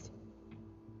raised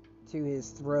to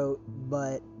his throat,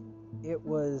 but it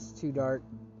was too dark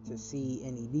to see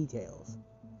any details.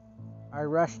 I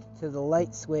rushed to the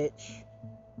light switch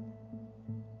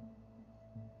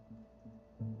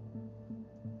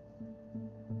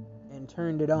and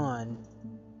turned it on.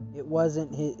 It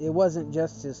wasn't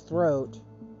just his throat.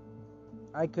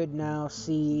 I could now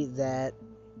see that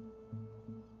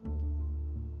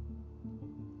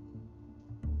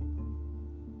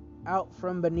out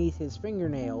from beneath his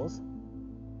fingernails,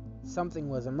 something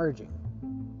was emerging.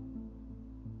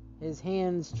 His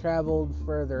hands traveled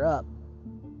further up,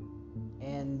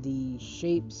 and the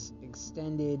shapes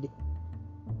extended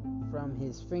from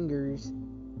his fingers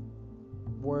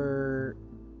were,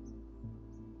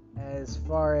 as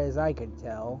far as I could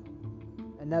tell,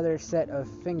 another set of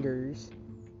fingers.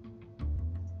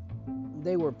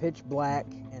 They were pitch black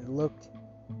and looked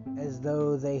as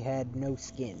though they had no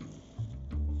skin.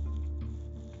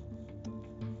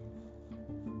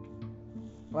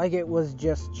 Like it was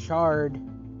just charred,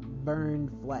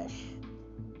 burned flesh.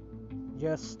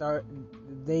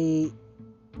 They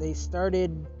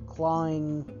started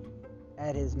clawing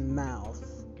at his mouth,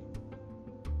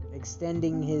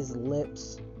 extending his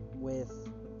lips with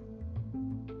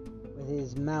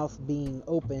his mouth being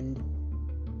opened,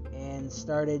 and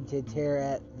started to tear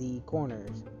at the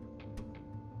corners.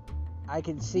 I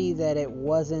could see that it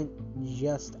wasn't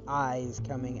just eyes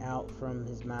coming out from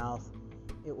his mouth.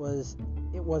 It was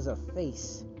a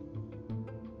face,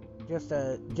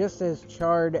 just as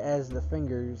charred as the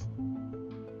fingers,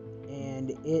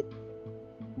 and it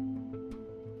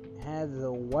had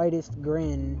the whitest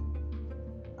grin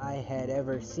I had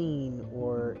ever seen,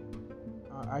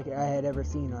 I had ever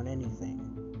seen on anything.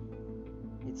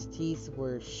 Its teeth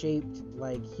were shaped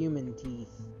like human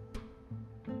teeth.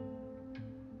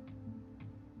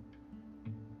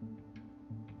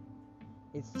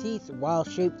 Its teeth, while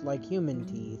shaped like human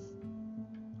teeth,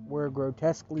 were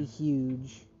grotesquely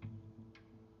huge,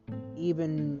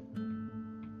 even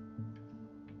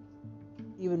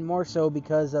more so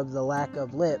because of the lack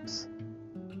of lips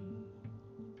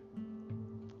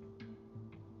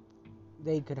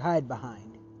they could hide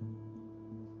behind.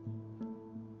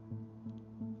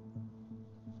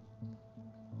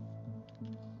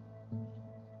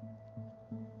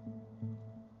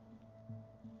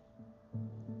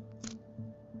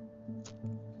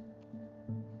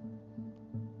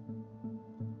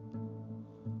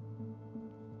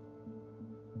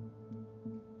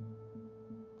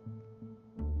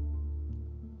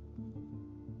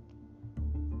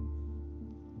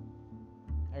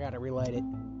 I gotta relight it.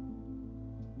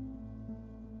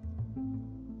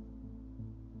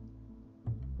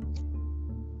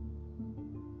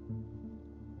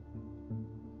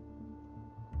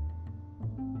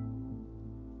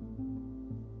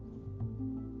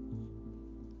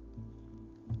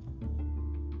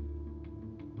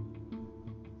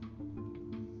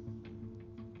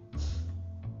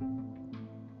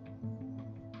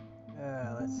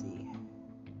 Let's see.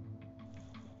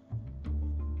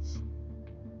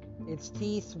 Its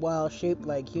teeth, while shaped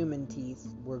like human teeth,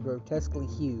 were grotesquely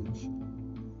huge.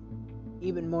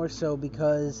 Even more so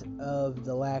because of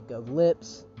the lack of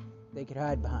lips they could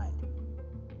hide behind.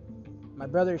 My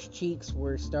brother's cheeks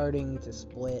were starting to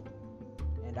split,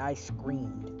 and I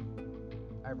screamed.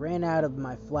 I ran out of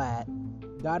my flat,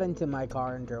 got into my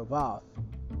car, and drove off.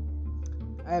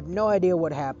 I have no idea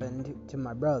what happened to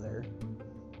my brother,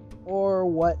 or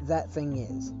what that thing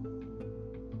is.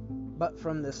 But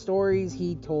from the stories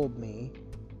he told me,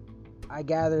 I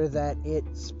gather that it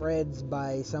spreads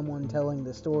by someone telling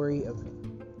the story of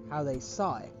how they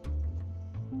saw it,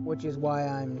 which is why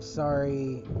I'm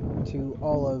sorry to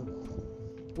all of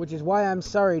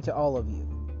you.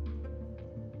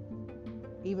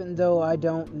 Even though I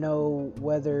don't know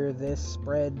whether this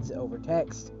spreads over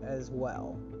text as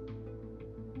well.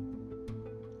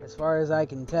 As far as I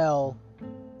can tell,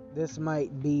 this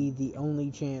might be the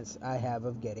only chance I have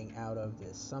of getting out of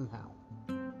this somehow.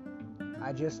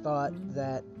 I just thought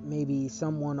that maybe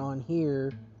someone on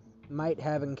here might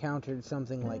have encountered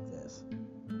something like this.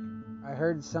 I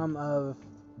heard some of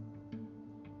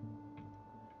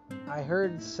I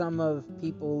heard some of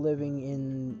people living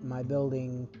in my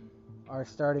building are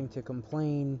starting to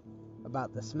complain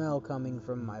about the smell coming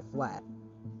from my flat.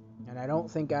 And I don't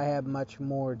think I have much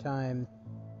more time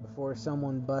before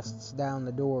someone busts down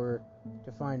the door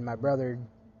to find my brother's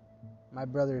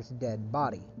dead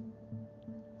body.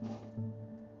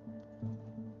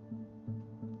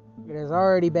 It has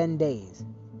already been days.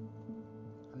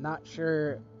 I'm not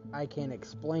sure I can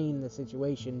explain the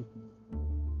situation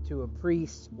to a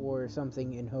priest or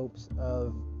something in hopes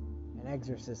of an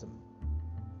exorcism.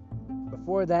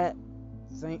 Before that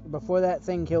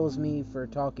thing kills me for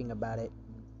talking about it,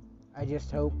 I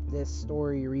just hope this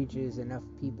story reaches enough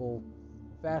people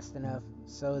fast enough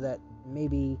so that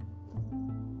maybe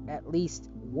at least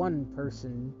one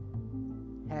person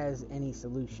has any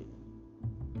solution.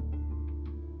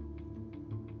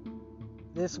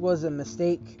 This was a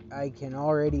mistake. I can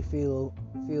already feel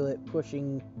it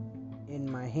pushing in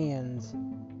my hands.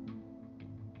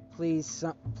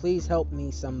 Please help me,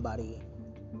 somebody.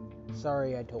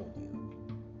 Sorry I told you.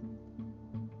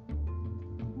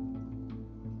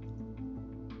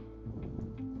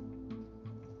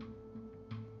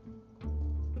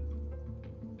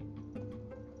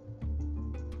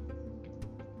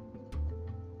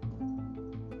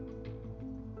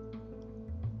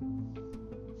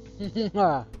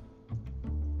 That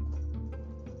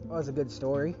was a good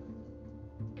story.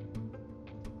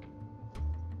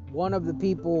 One of the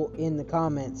people in the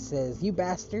comments says, "You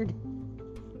bastard."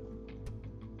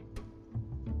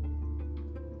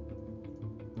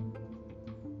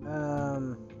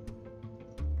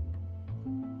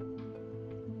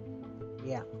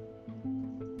 Yeah.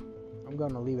 I'm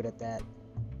going to leave it at that.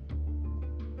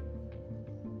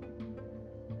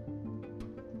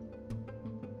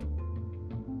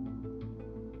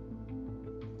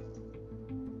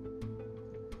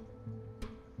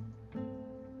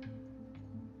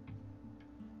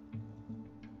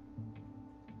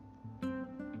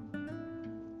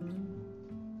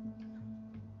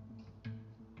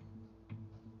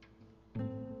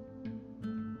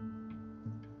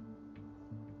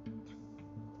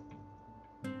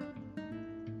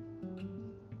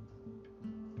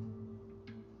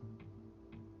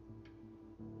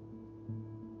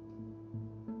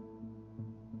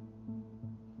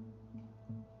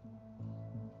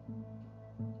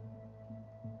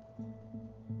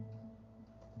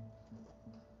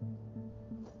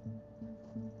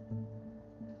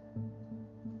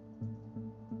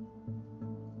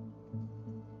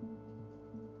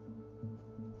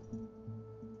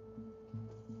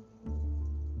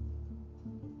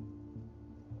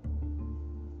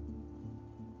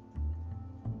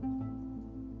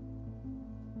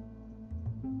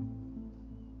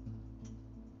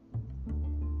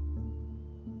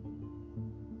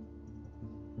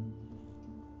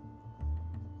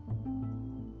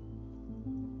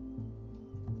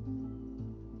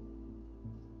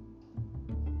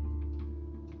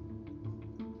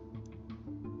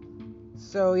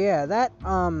 So yeah, that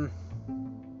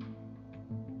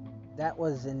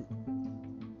was an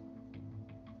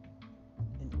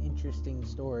interesting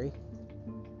story.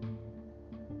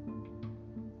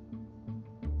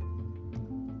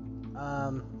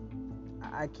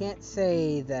 I can't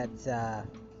say that gonna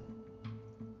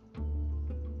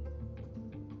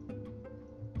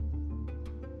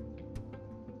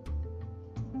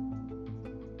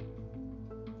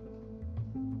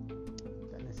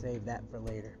save that for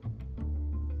later.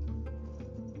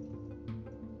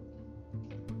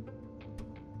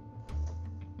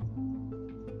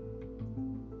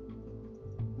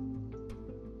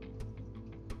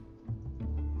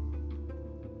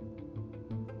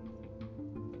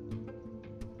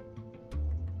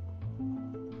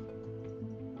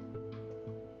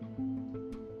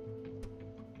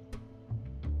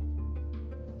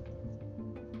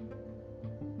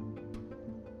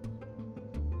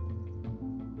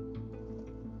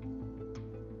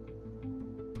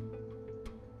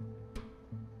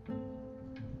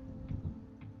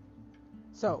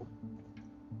 So,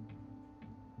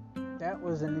 that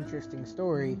was an interesting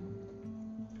story.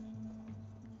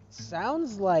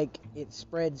 Sounds like it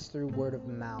spreads through word of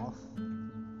mouth.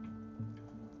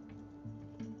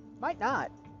 Might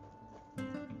not.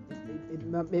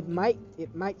 It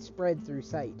might spread through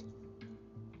sight.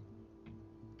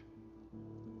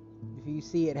 If you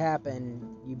see it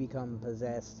happen, you become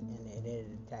possessed and it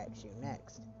attacks you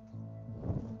next.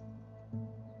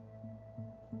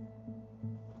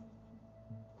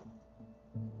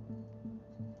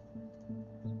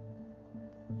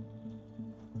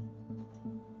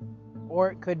 Or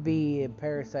it could be a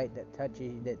parasite that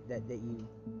touches that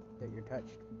you're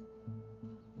touched.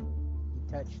 You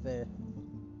touch the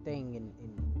thing, and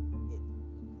it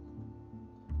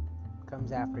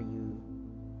comes after you,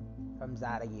 comes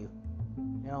out of you.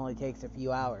 It only takes a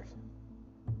few hours.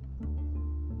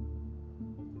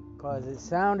 Because it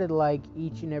sounded like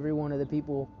each and every one of the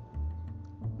people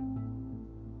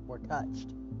were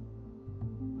touched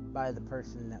by the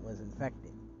person that was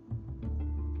infected.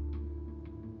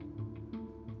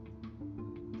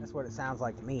 That's what it sounds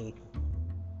like to me.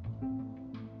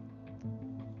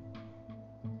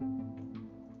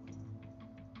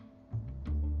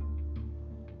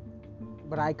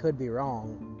 But I could be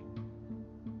wrong.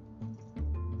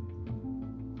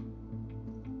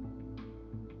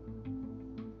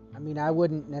 I mean, I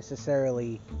wouldn't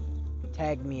necessarily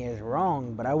tag me as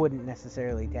wrong, but I wouldn't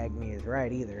necessarily tag me as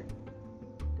right either.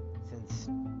 Since,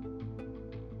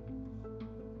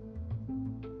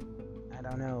 I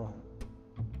don't know.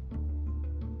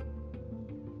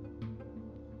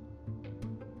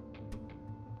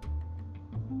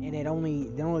 And it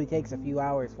only takes a few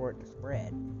hours for it to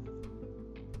spread.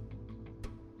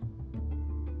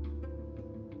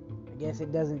 I guess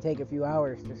it doesn't take a few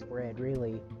hours to spread,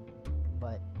 really.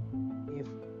 But if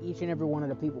each and every one of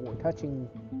the people were touching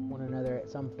one another at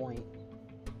some point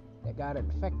that got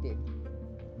infected,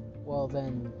 well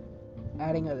then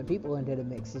adding other people into the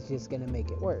mix is just going to make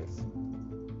it worse.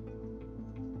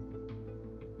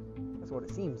 That's what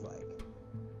it seems like.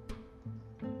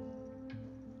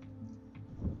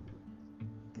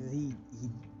 Because he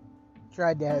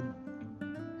tried to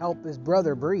help his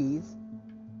brother breathe,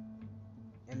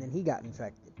 and then he got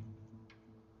infected.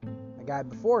 The guy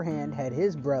beforehand had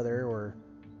his brother or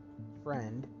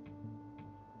friend,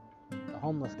 the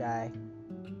homeless guy,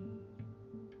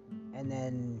 and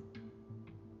then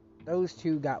those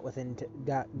two got within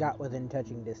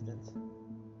touching distance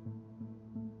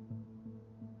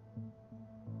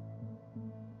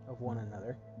of one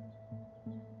another.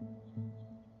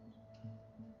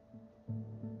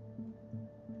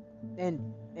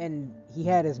 And he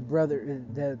had his brother.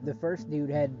 The first dude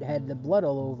had the blood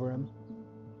all over him.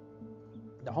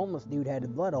 The homeless dude had the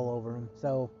blood all over him,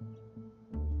 so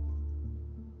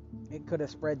it could have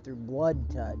spread through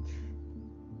blood touch,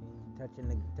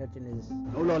 touching his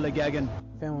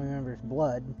family member's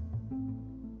blood.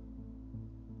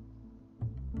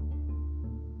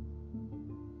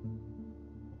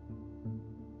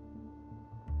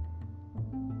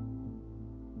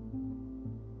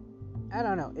 I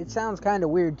don't know. It sounds kind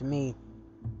of weird to me,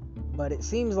 but it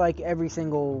seems like every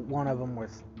single one of them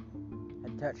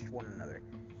had touched one another.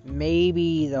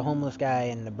 Maybe the homeless guy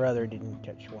and the brother didn't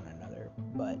touch one another,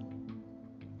 but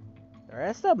the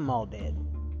rest of them all did.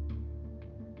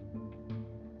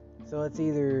 So it's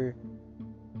either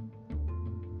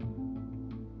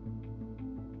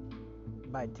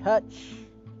by touch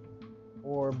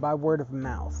or by word of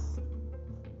mouth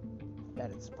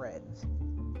that it spreads.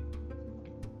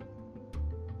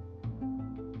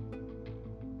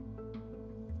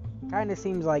 Kind of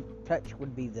seems like touch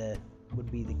would be the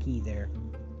key there.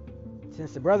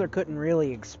 Since the brother couldn't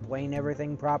really explain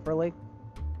everything properly,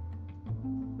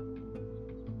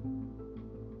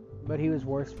 but he was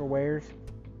worse for wears.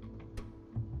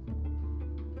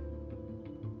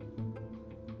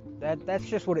 That's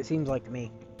just what it seems like to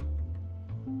me.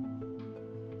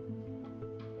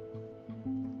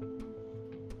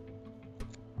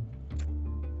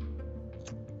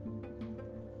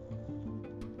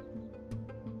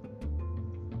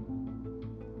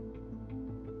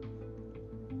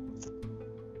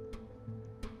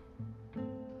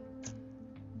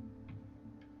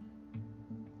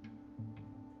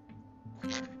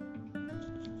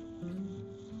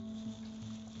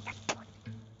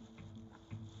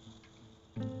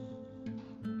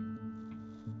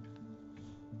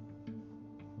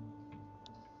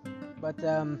 But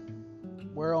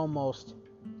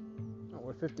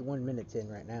we're 51 minutes in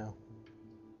right now.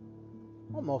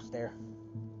 Almost there.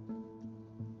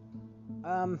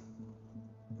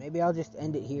 Maybe I'll just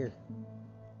end it here.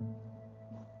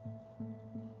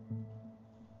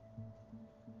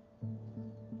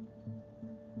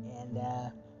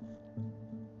 And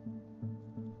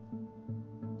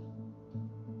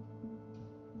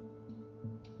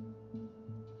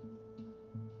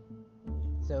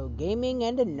so gaming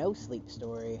and a no sleep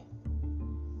story.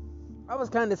 I was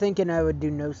kind of thinking I would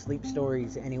do no sleep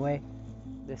stories anyway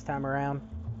this time around,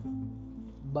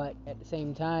 but at the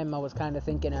same time I was kind of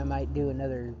thinking I might do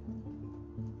another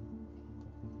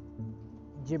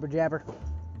jibber jabber.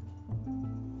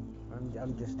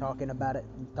 I'm just talking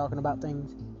about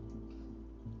things.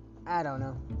 I don't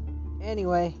know.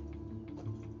 Anyway,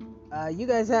 you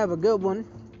guys have a good one,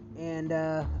 and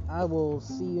I will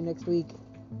see you next week.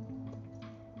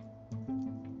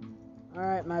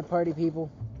 Alright, my party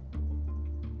people.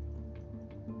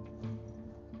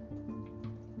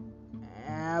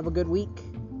 Have a good week.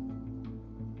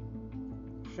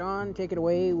 Sean, take it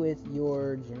away with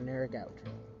your generic outro.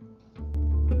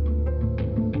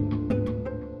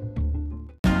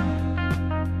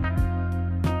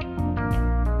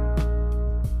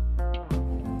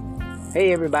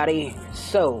 Hey everybody,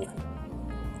 so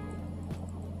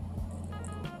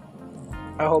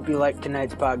I hope you liked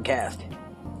tonight's podcast,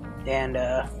 and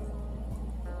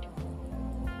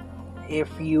if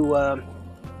you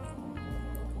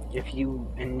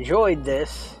enjoyed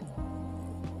this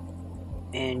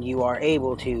and you are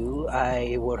able to,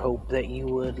 I would hope that you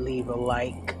would leave a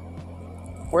like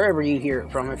wherever you hear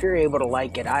it from. If you're able to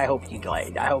like it, I hope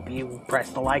you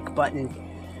press the like button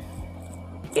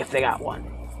if they got one.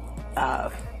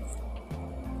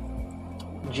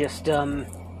 Just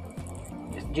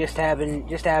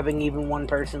having even one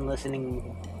person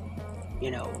listening,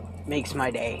 makes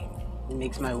my day. It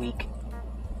makes my week.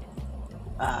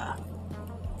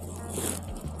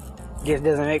 Just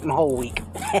doesn't make my whole week.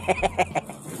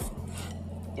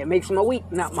 It makes my week,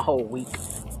 not my whole week.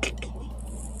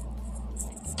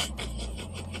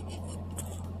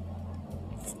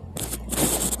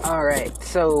 Alright,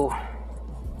 so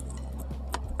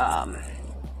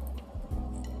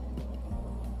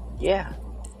yeah.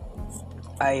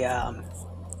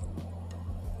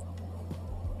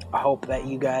 I hope that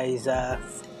you guys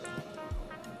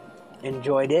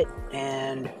enjoyed it,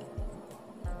 and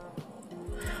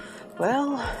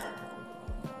well,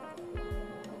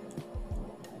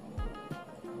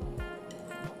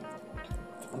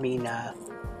 I mean, of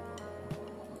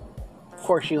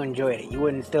course you enjoyed it. You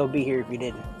wouldn't still be here if you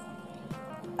didn't.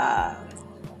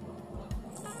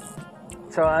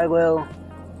 So I will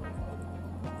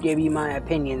give you my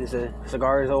opinions. A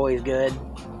cigar is always good,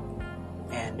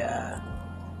 and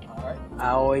Alright. I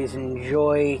always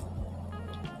enjoy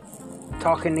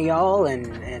talking to y'all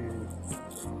and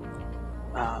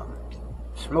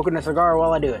smoking a cigar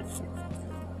while I do it.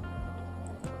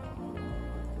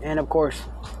 And of course,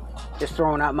 just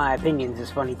throwing out my opinions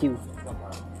is funny too.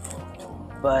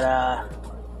 But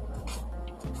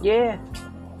yeah.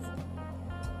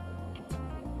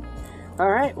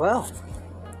 Alright, well,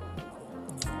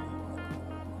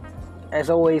 as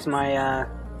always, my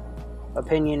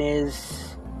opinion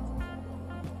is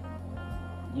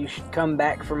you should come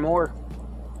back for more.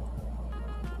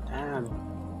 I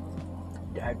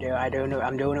don't know.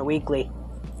 I'm doing it weekly,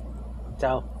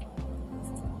 so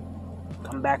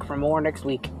come back for more next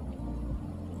week.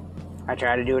 I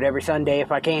try to do it every Sunday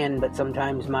if I can, but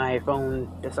sometimes my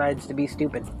phone decides to be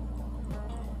stupid.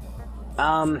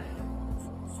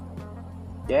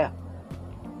 Yeah.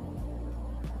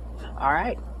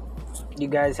 Alright. You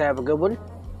guys have a good one,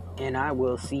 and I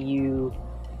will see you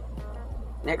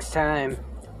next time.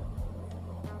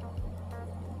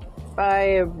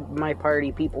 Bye, my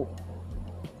party people.